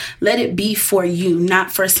yourself, let it be for you,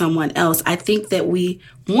 not for someone else. I think that we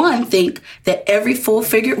think that every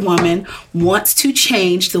full-figured woman wants to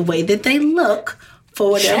change the way that they look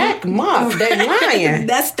for whatever. Check mark. They're lying.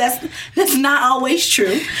 That's not always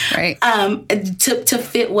true. Right. To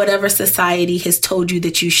fit whatever society has told you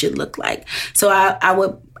that you should look like. So I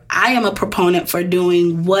am a proponent for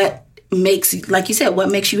doing what makes, like you said, what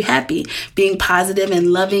makes you happy, being positive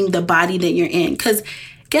and loving the body that you're in. Because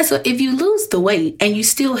guess what? If you lose the weight and you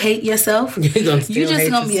still hate yourself, you're just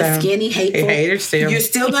going to be a skinny, hateful. Hater still. You're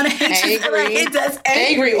still going to hate yourself. Like, it does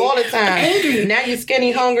angry all the time. Angry. Now you're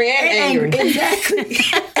skinny, hungry, and angry. Exactly.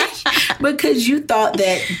 Because you thought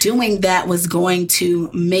that doing that was going to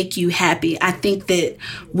make you happy. I think that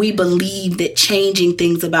we believe that changing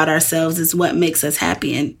things about ourselves is what makes us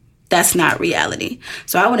happy, and that's not reality.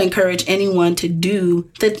 So I would encourage anyone to do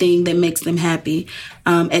the thing that makes them happy.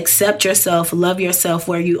 Accept yourself, love yourself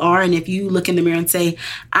where you are. And if you look in the mirror and say,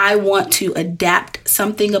 I want to adapt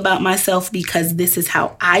something about myself because this is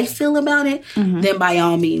how I feel about it, then by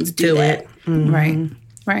all means do that. It. Mm-hmm.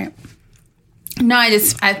 Right. No, I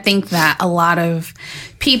think that a lot of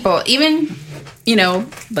people, even,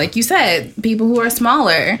 like you said, people who are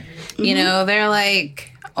smaller, they're like,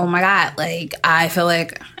 oh my God, like, I feel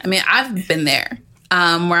like, I've been there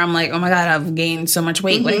where I'm like, oh my God, I've gained so much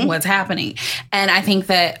weight. Like, what's happening? And I think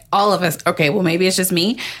that all of us, okay, well, maybe it's just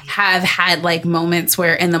me, have had like moments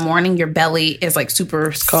where in the morning your belly is like super...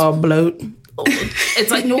 It's called bloat.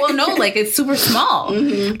 It's like, well, no, like it's super small.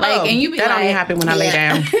 Like, and you be that like... That only happen when I lay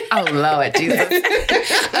down. Oh, Lord Jesus.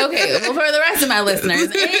 Okay, well, for the rest of my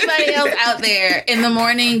listeners, anybody else out there, in the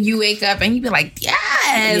morning you wake up and you be like,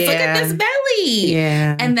 yes, look at this belly.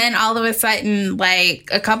 Yeah. And then all of a sudden, like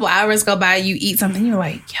a couple hours go by, you eat something, you're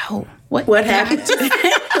like, yo, what happened?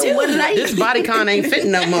 What did I eat? This body con ain't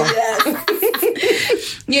fitting no more.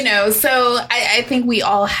 So I think we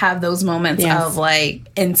all have those moments of like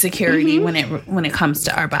insecurity when it comes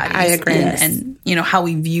to our bodies. I agree. And how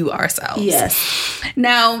we view ourselves. Yes.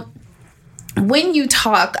 Now, when you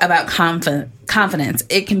talk about confidence,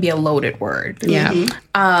 it can be a loaded word. Yeah.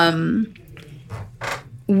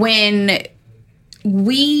 When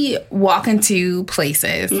we walk into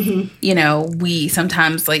places, we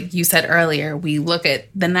sometimes, like you said earlier, we look at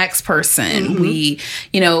the next person. We,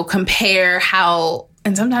 compare how,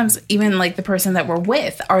 and sometimes even like the person that we're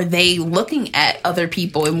with, are they looking at other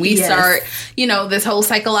people? And we start, this whole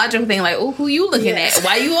psychological thing, like, oh, who you looking at?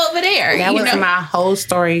 Why you over there? That was my whole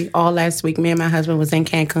story all last week. Me and my husband was in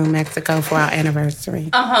Cancun, Mexico for our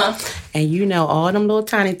anniversary. And all them little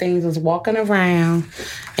tiny things was walking around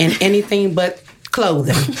in anything but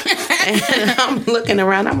clothing. And I'm looking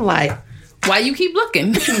around, I'm like, why you keep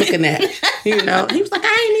looking? What you looking at? He was like,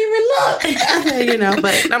 I ain't even looked.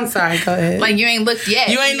 But I'm sorry, go ahead. Like, you ain't looked yet.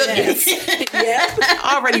 You ain't looked yet.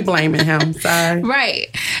 Already blaming him. Sorry. Right.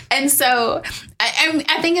 And so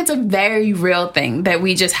I think it's a very real thing that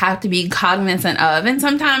we just have to be cognizant of. And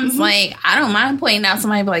sometimes, like, I don't mind pointing out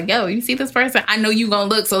somebody, be like, yo, you see this person? I know you gonna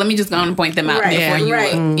look, so let me just go and point them out before you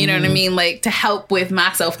look. You know what I mean? Like, to help with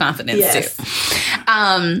my self-confidence,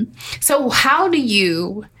 too. So how do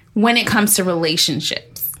you, when it comes to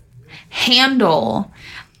relationships, handle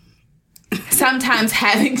sometimes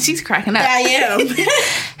having... She's cracking up. I am.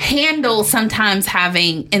 Handle sometimes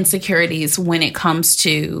having insecurities when it comes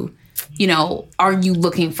to... are you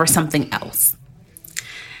looking for something else?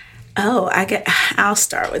 Oh, I'll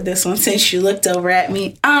start with this one since you looked over at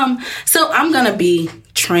me. So I'm going to be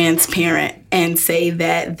transparent and say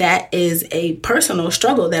that is a personal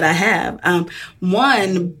struggle that I have.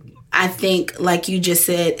 One, I think, like you just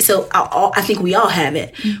said, so I think we all have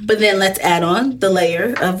it. But then let's add on the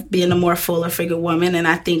layer of being a more fuller figured woman. And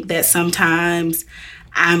I think that sometimes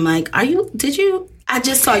I'm like, I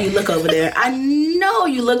just saw you look over there. I know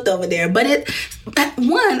you looked over there. But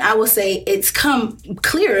I will say it's come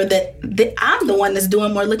clearer that I'm the one that's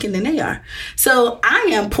doing more looking than they are. So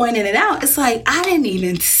I am pointing it out. It's like, I didn't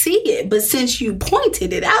even see it. But since you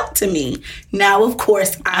pointed it out to me, now, of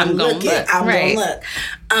course, I'm looking. I'm going to look.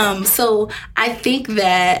 So I think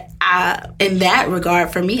that in that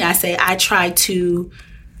regard, for me, I say I try to,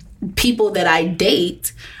 people that I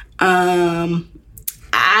date,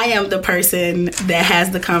 I am the person that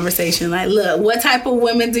has the conversation. Like, look, what type of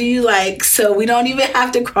women do you like? So we don't even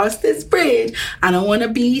have to cross this bridge. I don't want to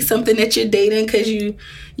be something that you're dating because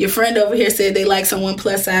your friend over here said they like someone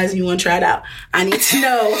plus size and you want to try it out. I need to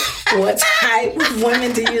know what type of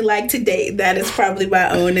women do you like to date. That is probably my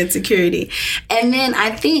own insecurity. And then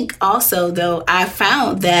I think also, though, I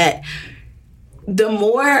found that the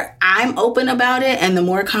more I'm open about it and the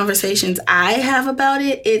more conversations I have about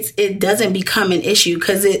it, it doesn't become an issue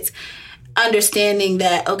because it's understanding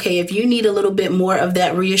that, okay, if you need a little bit more of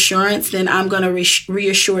that reassurance, then I'm going to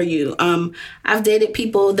reassure you. I've dated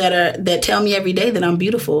people that tell me every day that I'm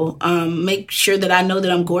beautiful, make sure that I know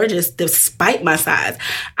that I'm gorgeous despite my size.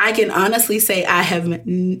 I can honestly say I have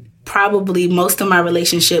probably most of my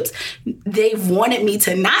relationships, they've wanted me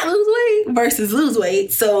to not lose weight versus lose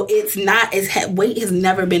weight. So it's not weight has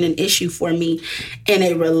never been an issue for me in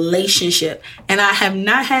a relationship. And I have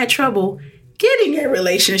not had trouble getting a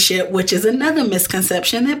relationship, which is another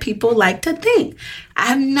misconception that people like to think. I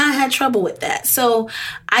have not had trouble with that. So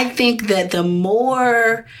I think that the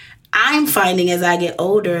more I'm finding as I get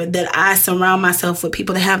older that I surround myself with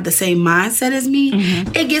people that have the same mindset as me,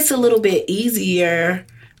 it gets a little bit easier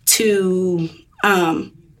to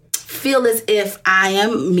feel as if I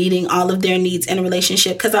am meeting all of their needs in a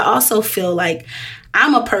relationship. Because I also feel like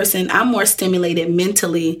I'm more stimulated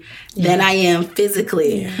mentally than I am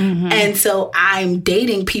physically. And so I'm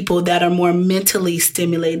dating people that are more mentally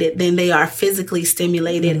stimulated than they are physically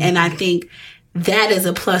stimulated. And I think that is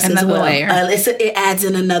a plus as well. It adds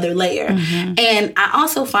in another layer. And I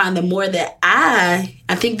also find the more that I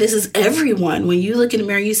think this is everyone. When you look in the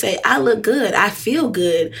mirror, you say, I look good. I feel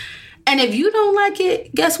good. And if you don't like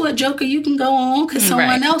it, guess what, Joker? You can go on because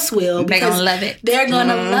someone else will. They're going to love it. They're going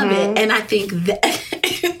to love it. And I think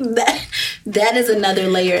that is another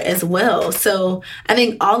layer as well. So I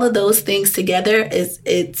think all of those things together,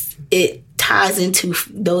 it ties into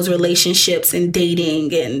those relationships and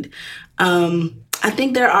dating. And I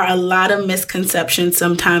think there are a lot of misconceptions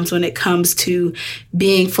sometimes when it comes to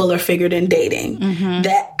being fuller figured and dating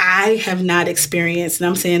that I have not experienced. And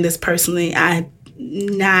I'm saying this personally, I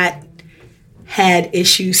not had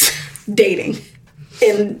issues dating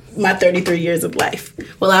in my 33 years of life.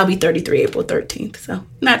 Well, I'll be 33 April 13th, so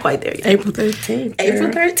not quite there yet. April 13th.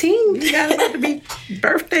 April 13th. You got about to be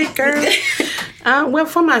birthday, girl. Well,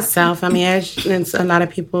 for myself, I mean, as a lot of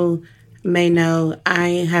people may know,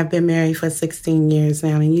 I have been married for 16 years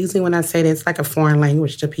now. And usually when I say that, it's like a foreign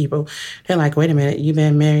language to people. They're like, wait a minute, you've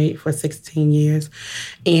been married for 16 years.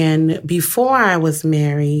 And before I was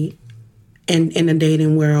married, in the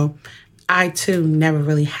dating world, I, too, never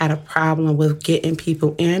really had a problem with getting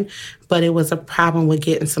people in, but it was a problem with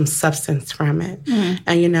getting some substance from it.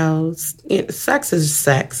 And, sex is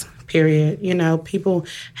sex, period. People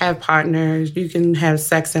have partners. You can have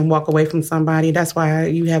sex and walk away from somebody. That's why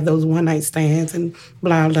you have those one-night stands and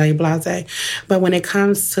blah, blah, blah, blah. But when it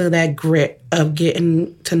comes to that grit of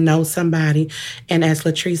getting to know somebody, and as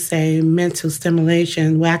Latrice say, mental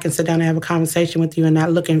stimulation, where I can sit down and have a conversation with you and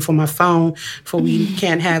not looking for my phone for we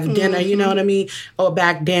can't have dinner, you know what I mean? Or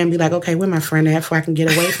back then be like, okay, where my friend at before I can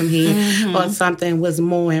get away from here? Or something was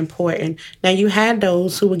more important. Now, you had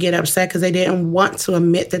those who would get upset because they didn't want to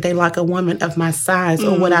admit that they like a woman of my size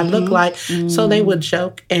or what I look like. So they would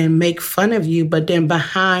joke and make fun of you, but then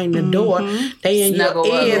behind the door, they in your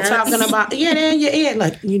ear talking about, they're in your ear.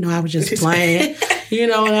 Like, I was just playing. You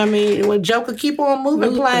know what I mean? When Joker keep on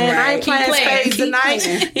moving, playing. I ain't playing spades tonight.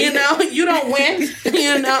 You don't win.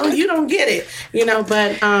 You don't get it.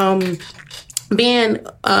 But being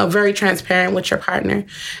very transparent with your partner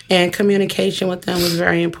and communication with them was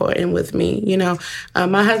very important with me.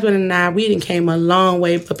 My husband and I, we came a long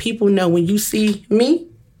way, but people know when you see me,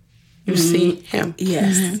 you see him.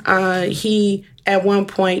 Yes. He, at one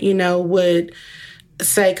point, would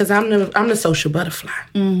say, because I'm the social butterfly.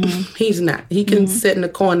 He's not. He can sit in the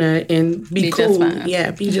corner and be cool. Just fine. Yeah,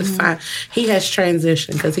 be just fine. He has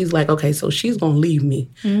transitioned because he's like, okay, so she's going to leave me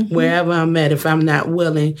wherever I'm at if I'm not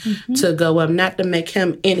willing to go up. Not to make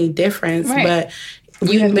him any difference, but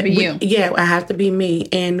you have to be you. Yeah, I have to be me.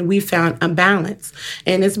 And we found a balance.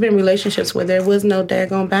 And it's been relationships where there was no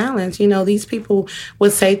daggone balance. These people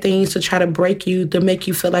would say things to try to break you, to make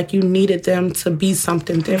you feel like you needed them to be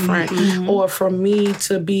something different. Or for me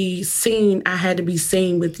to be seen, I had to be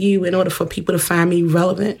seen with you in order for people to find me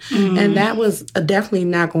relevant. And that was definitely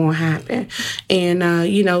not going to happen.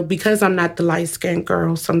 And, because I'm not the light-skinned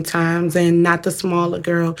girl sometimes and not the smaller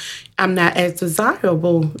girl, I'm not as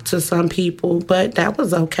desirable to some people, but that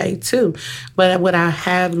was okay too. But what I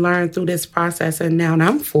have learned through this process, and now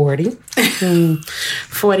I'm 40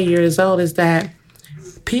 years old, is that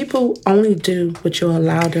people only do what you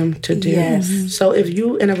allow them to do. Yes. So if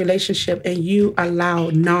you in a relationship and you allow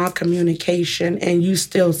non-communication and you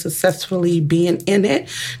still successfully being in it,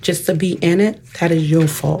 just to be in it, that is your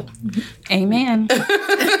fault. Amen.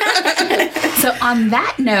 So on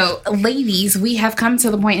that note, ladies, we have come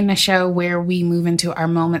to the point in the show where we move into our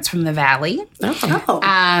moments from the valley.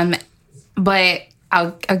 Oh. But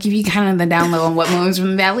I'll give you kind of the down low on what moments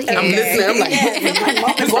from the valley is. I'm listening. I'm like,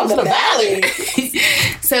 moments from the valley.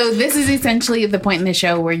 So this is essentially the point in the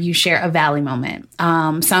show where you share a valley moment,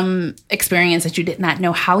 some experience that you did not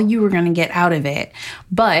know how you were going to get out of it.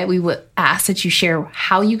 But we would ask that you share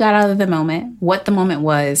how you got out of the moment, what the moment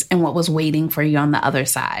was, and what was waiting for you on the other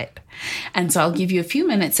side. And so I'll give you a few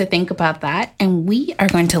minutes to think about that. And we are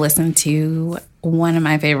going to listen to one of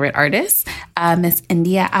my favorite artists, Miss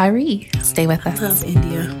India Ari. Stay with us. I love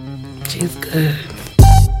India. She's good.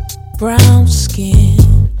 Brown skin,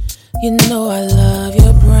 you know I love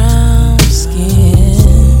your brown skin.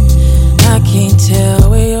 I can't tell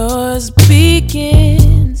where yours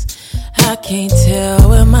begins. I can't tell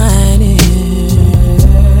where mine is.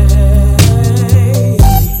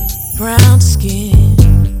 Brown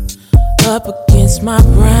skin, up against my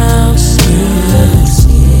brown skin.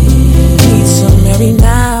 Need some every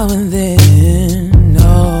now and then.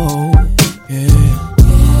 Oh, yeah.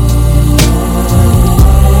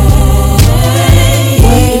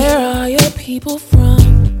 Where are your people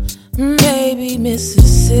from? Maybe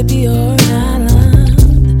Mississippi or an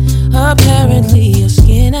island. Apparently your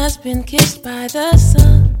skin has been kissed by the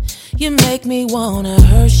sun. You make me want a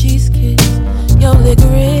Hershey's kiss, your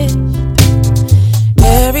licorice.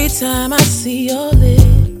 Every time I see your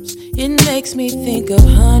lips, it makes me think of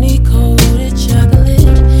honey-coated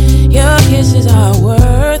chocolate. Your kisses are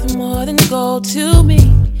worth more than gold to me.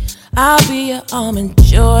 I'll be your almond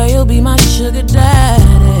joy, you'll be my sugar daddy.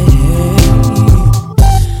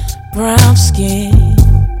 Brown skin,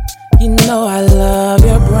 you know I love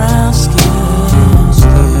your brown skin.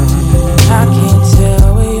 I can't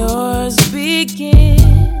tell where yours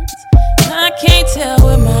begins. I can't tell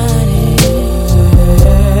where mine is.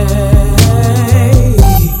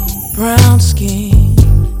 Brown skin,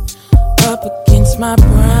 up against my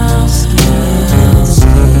brown skin.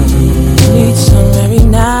 Need some every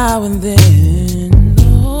now and then.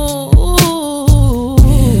 Ooh,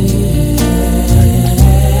 yeah.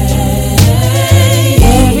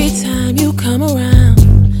 Every time you come around,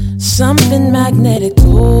 something magnetic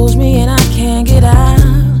pulls me and I can't get out.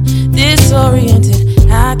 Disoriented,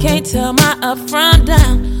 I can't tell my up from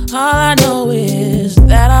down. All I know is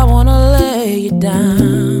that I wanna lay you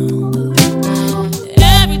down.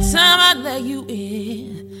 Every time I lay you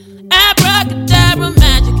in, abracadabra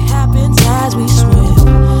magic happens as we swim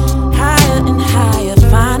higher and higher.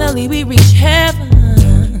 Finally we reach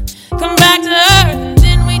heaven, come back to earth, and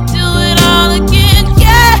then we do it all again.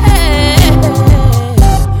 Yeah,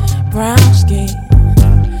 brown skin,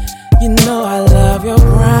 you know I love your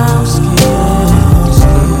brown skin.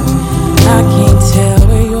 I can't tell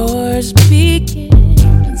where yours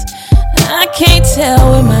begins. I can't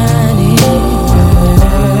tell where mine is.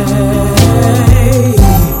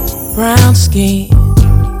 Brown skin,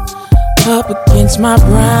 up against my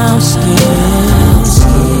brown skin.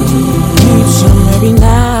 Need some every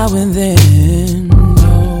now and then.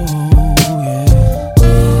 Oh, yeah.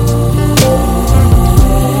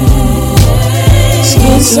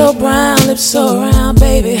 Skin so brown, lips so round,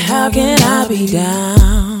 baby, how can I be down?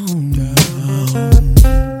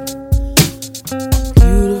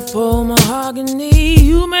 Beautiful mahogany,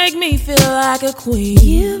 you make me feel like a queen.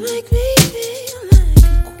 You make me feel like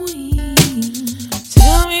a queen.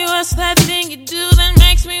 Tell me what's that thing you do that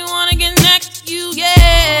makes me wanna get next to you,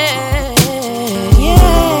 yeah, yeah.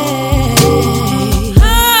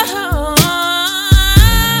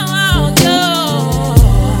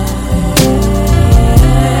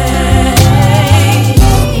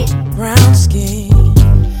 Brown skin,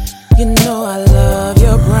 you know I love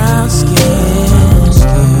your brown skin.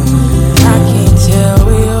 I can't tell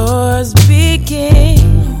where yours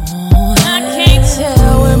begins. I can't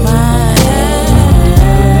tell where mine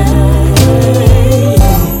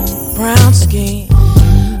is. Brown skin,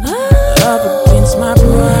 up against my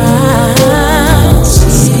brown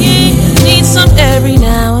skin. Need some every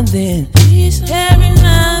now and then. Every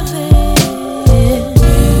now and then.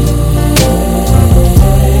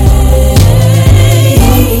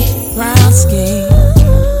 Brown skin,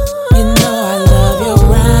 you know I love your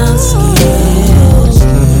brown skin.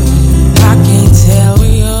 I can't tell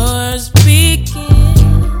where yours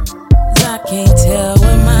begins. I can't tell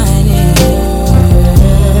where mine is.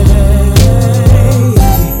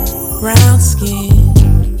 Brown skin,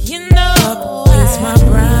 you know up against my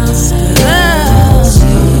brown.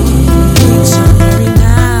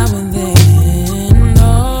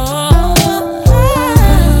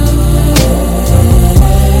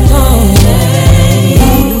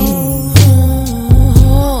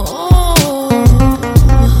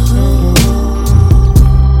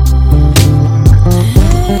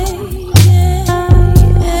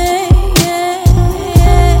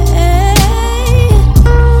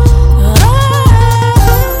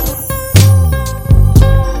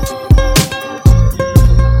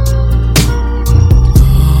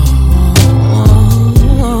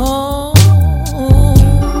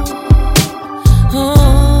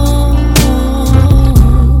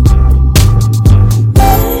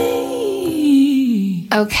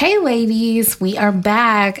 Okay, ladies, we are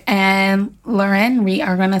back. And Lorrine, we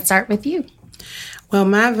are going to start with you. Well,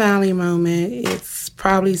 my Valley moment, it's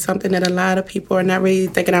probably something that a lot of people are not really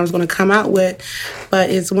thinking I was going to come out with, but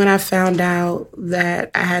it's when I found out that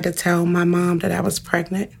I had to tell my mom that I was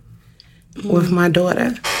pregnant with my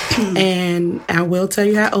daughter. And I will tell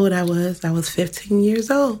you how old I was. I was 15 years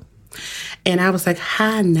old. And I was like,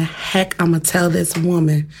 how in the heck I'm going to tell this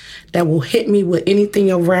woman that will hit me with anything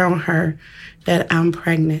around her that I'm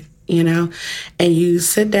pregnant, you know? And you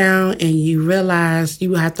sit down and you realize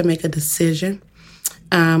you have to make a decision.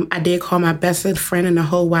 I did call my best friend in the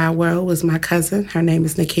whole wide world, was my cousin. Her name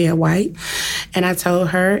is Nakia White. And I told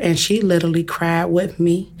her, and she literally cried with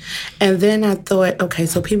me. And then I thought, okay,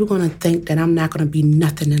 so people are going to think that I'm not going to be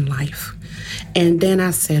nothing in life. And then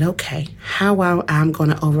I said, okay, how I'm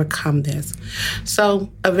going to overcome this. So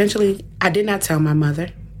eventually, I did not tell my mother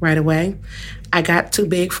right away. I got too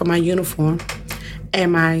big for my uniform.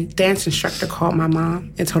 And my dance instructor called my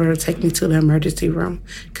mom and told her to take me to the emergency room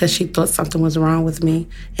because she thought something was wrong with me.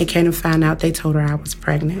 And came to find out they told her I was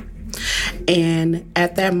pregnant. And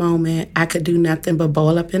at that moment, I could do nothing but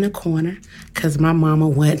ball up in a corner because my mama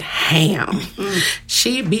went ham.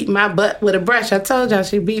 She beat my butt with a brush. I told y'all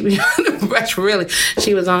she beat me with a brush, really.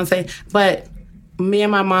 She was on stage. But me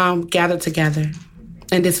and my mom gathered together.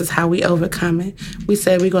 And this is how we overcome it. We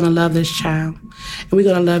said, we're going to love this child. And we're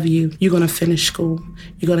going to love you. You're going to finish school.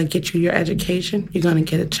 You're going to get you your education. You're going to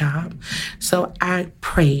get a job. So I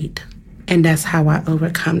prayed. And that's how I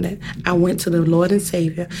overcome it. I went to the Lord and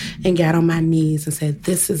Savior and got on my knees and said,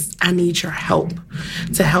 I need your help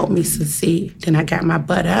to help me succeed. Then I got my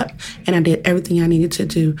butt up and I did everything I needed to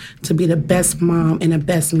do to be the best mom and the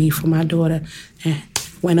best me for my daughter. And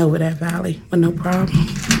went over that valley with no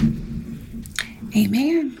problem.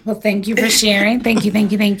 Amen. Well, thank you for sharing. Thank you.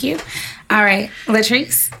 All right,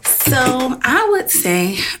 Latrice. So I would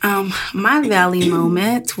say my Valley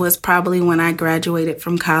moment was probably when I graduated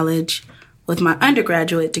from college with my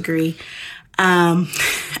undergraduate degree.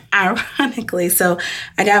 Ironically, so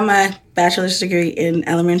I got my bachelor's degree in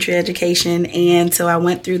elementary education, and so I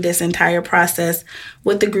went through this entire process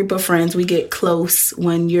with a group of friends. We get close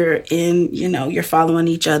when you're you're following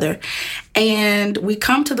each other, and we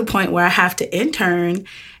come to the point where I have to intern,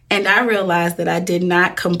 and I realized that I did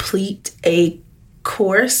not complete a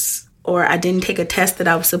course or I didn't take a test that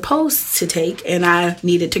I was supposed to take, and I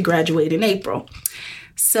needed to graduate in April.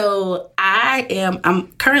 So I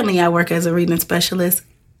work as a reading specialist.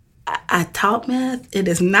 I taught math. It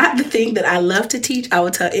is not the thing that I love to teach. I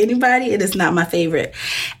will tell anybody it is not my favorite.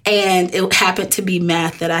 And it happened to be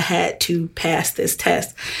math that I had to pass this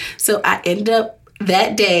test. So I ended up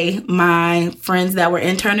that day, my friends that were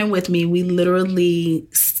interning with me, we literally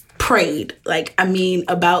prayed.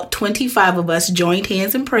 About 25 of us joined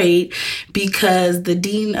hands and prayed because the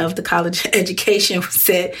dean of the college education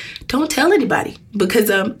said, don't tell anybody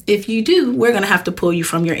because if you do, we're going to have to pull you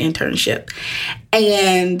from your internship.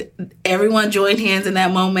 And everyone joined hands in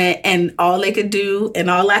that moment, and all I could do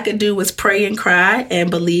was pray and cry and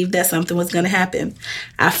believe that something was going to happen.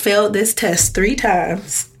 I failed this test 3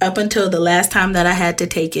 times up until the last time that I had to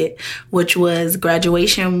take it, which was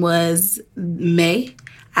graduation was May.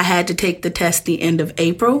 I had to take the test the end of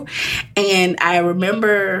April. And I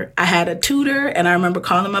remember I had a tutor, and I remember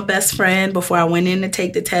calling my best friend before I went in to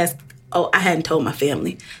take the test. Oh, I hadn't told my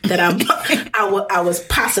family that I was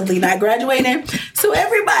possibly not graduating. So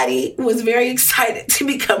everybody was very excited to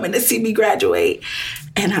be coming to see me graduate.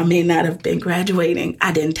 And I may not have been graduating.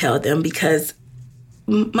 I didn't tell them because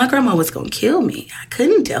my grandma was going to kill me. I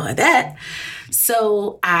couldn't tell her that.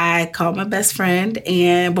 So I called my best friend,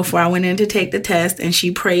 and before I went in to take the test, and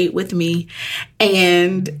she prayed with me,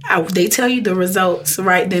 and they tell you the results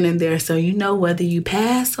right then and there. So you know whether you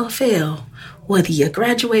pass or fail, whether you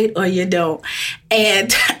graduate or you don't.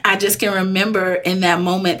 And I just can remember in that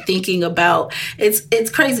moment thinking about, it's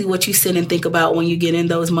crazy what you sit and think about when you get in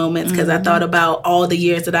those moments, because I thought about all the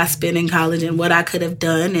years that I spent in college and what I could have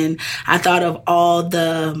done. And I thought of all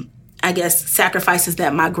the, sacrifices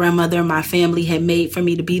that my grandmother and my family had made for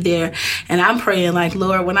me to be there. And I'm praying like,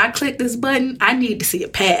 Lord, when I click this button, I need to see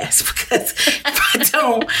it pass, because if I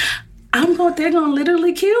don't, they're going to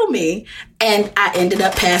literally kill me. And I ended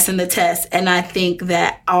up passing the test. And I think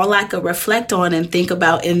that all I could reflect on and think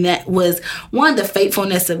about in that was, one, the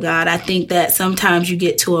faithfulness of God. I think that sometimes you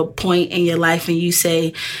get to a point in your life and you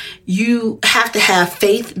say, you have to have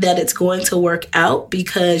faith that it's going to work out,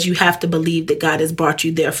 because you have to believe that God has brought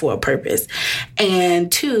you there for a purpose.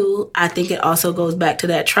 And 2, I think it also goes back to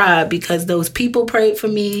that tribe, because those people prayed for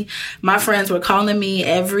me. My friends were calling me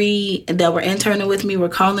that were interning with me were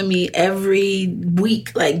calling me every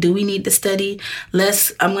week, like, do we need to study study.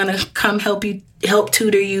 I'm going to come help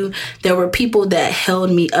tutor you. There were people that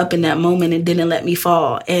held me up in that moment and didn't let me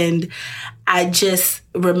fall. And I just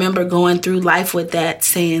remember going through life with that,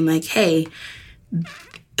 saying like, hey,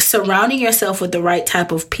 surrounding yourself with the right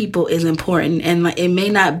type of people is important. And it may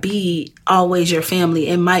not be always your family.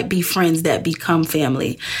 It might be friends that become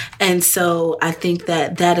family. And so I think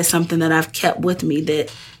that is something that I've kept with me,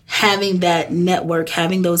 that having that network,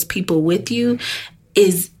 having those people with you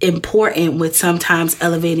is important with sometimes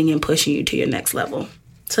elevating and pushing you to your next level.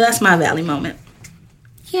 So that's my Valley moment.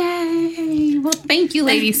 Yay. Well, thank you,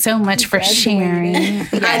 ladies, so much for sharing.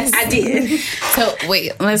 Yes. I did. So,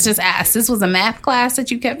 wait, let's just ask. This was a math class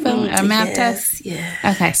that you kept filming? A math test? Yeah.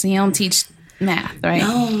 Okay, so you don't teach math, right?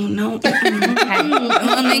 No. Okay. I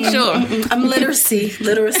want to make sure. I'm literacy.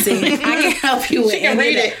 I can help you with it. She can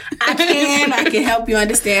read it. I can help you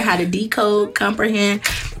understand how to decode, comprehend.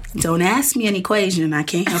 Don't ask me an equation. I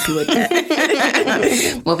can't help you with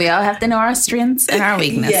that. Well, we all have to know our strengths and our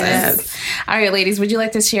weaknesses. Yes. All right, ladies, would you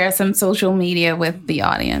like to share some social media with the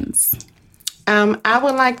audience? I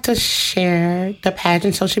would like to share the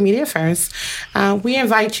pageant social media first. We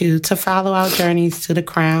invite you to follow our journeys to the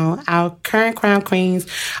crown. Our current crown queens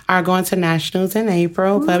are going to nationals in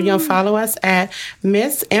April, but you'll follow us at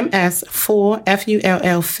Miss MS Full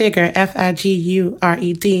FULL Figure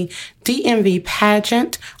FIGURED DMV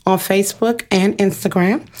Pageant on Facebook and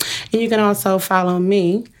Instagram. And you can also follow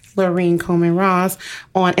me, Lorrine Coleman-Ross,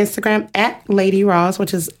 on Instagram at Lady Ross,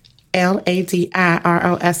 which is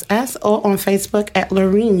LADIROSS, or on Facebook at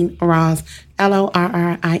Lorrine Ross,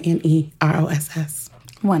 LORRINEROSS.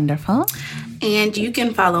 Wonderful. And you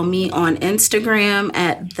can follow me on Instagram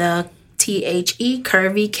at the THE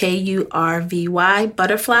curvy KURVY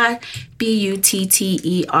butterfly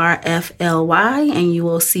BUTTERFLY, and you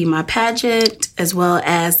will see my pageant as well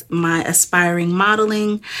as my aspiring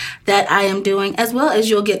modeling that I am doing, as well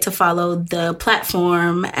as you'll get to follow the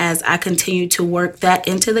platform as I continue to work that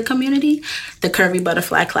into the community, the Curvy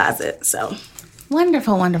Butterfly Closet. So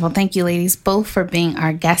wonderful. Thank you, ladies, both for being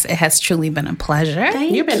our guests. It has truly been a pleasure.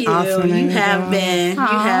 You've been awesome. You have been.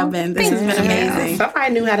 Aww, you have been. This has been amazing.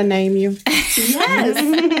 Somebody knew how to name you. Yes.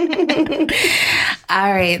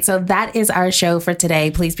 All right, so that is our show for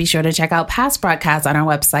today. Please be sure to check out past broadcasts on our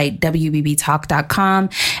website, WBBTalk.com.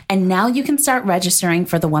 And now you can start registering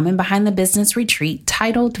for the Woman Behind the Business Retreat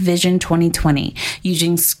titled Vision 2020,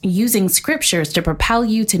 using scriptures to propel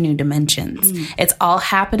you to new dimensions. It's all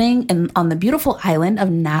happening on the beautiful island of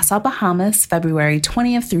Nassau, Bahamas, February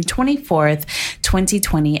 20th through 24th,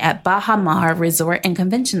 2020 at Baha Mar Resort and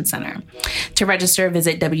Convention Center. To register,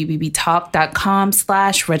 visit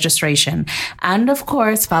WBBTalk.com/registration. And of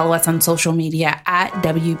course, follow us on social media at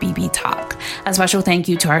WBB Talk. A special thank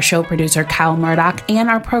you to our show producer, Kyle Murdoch, and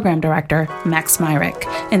our program director, Max Myrick.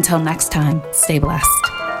 Until next time, stay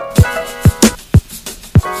blessed.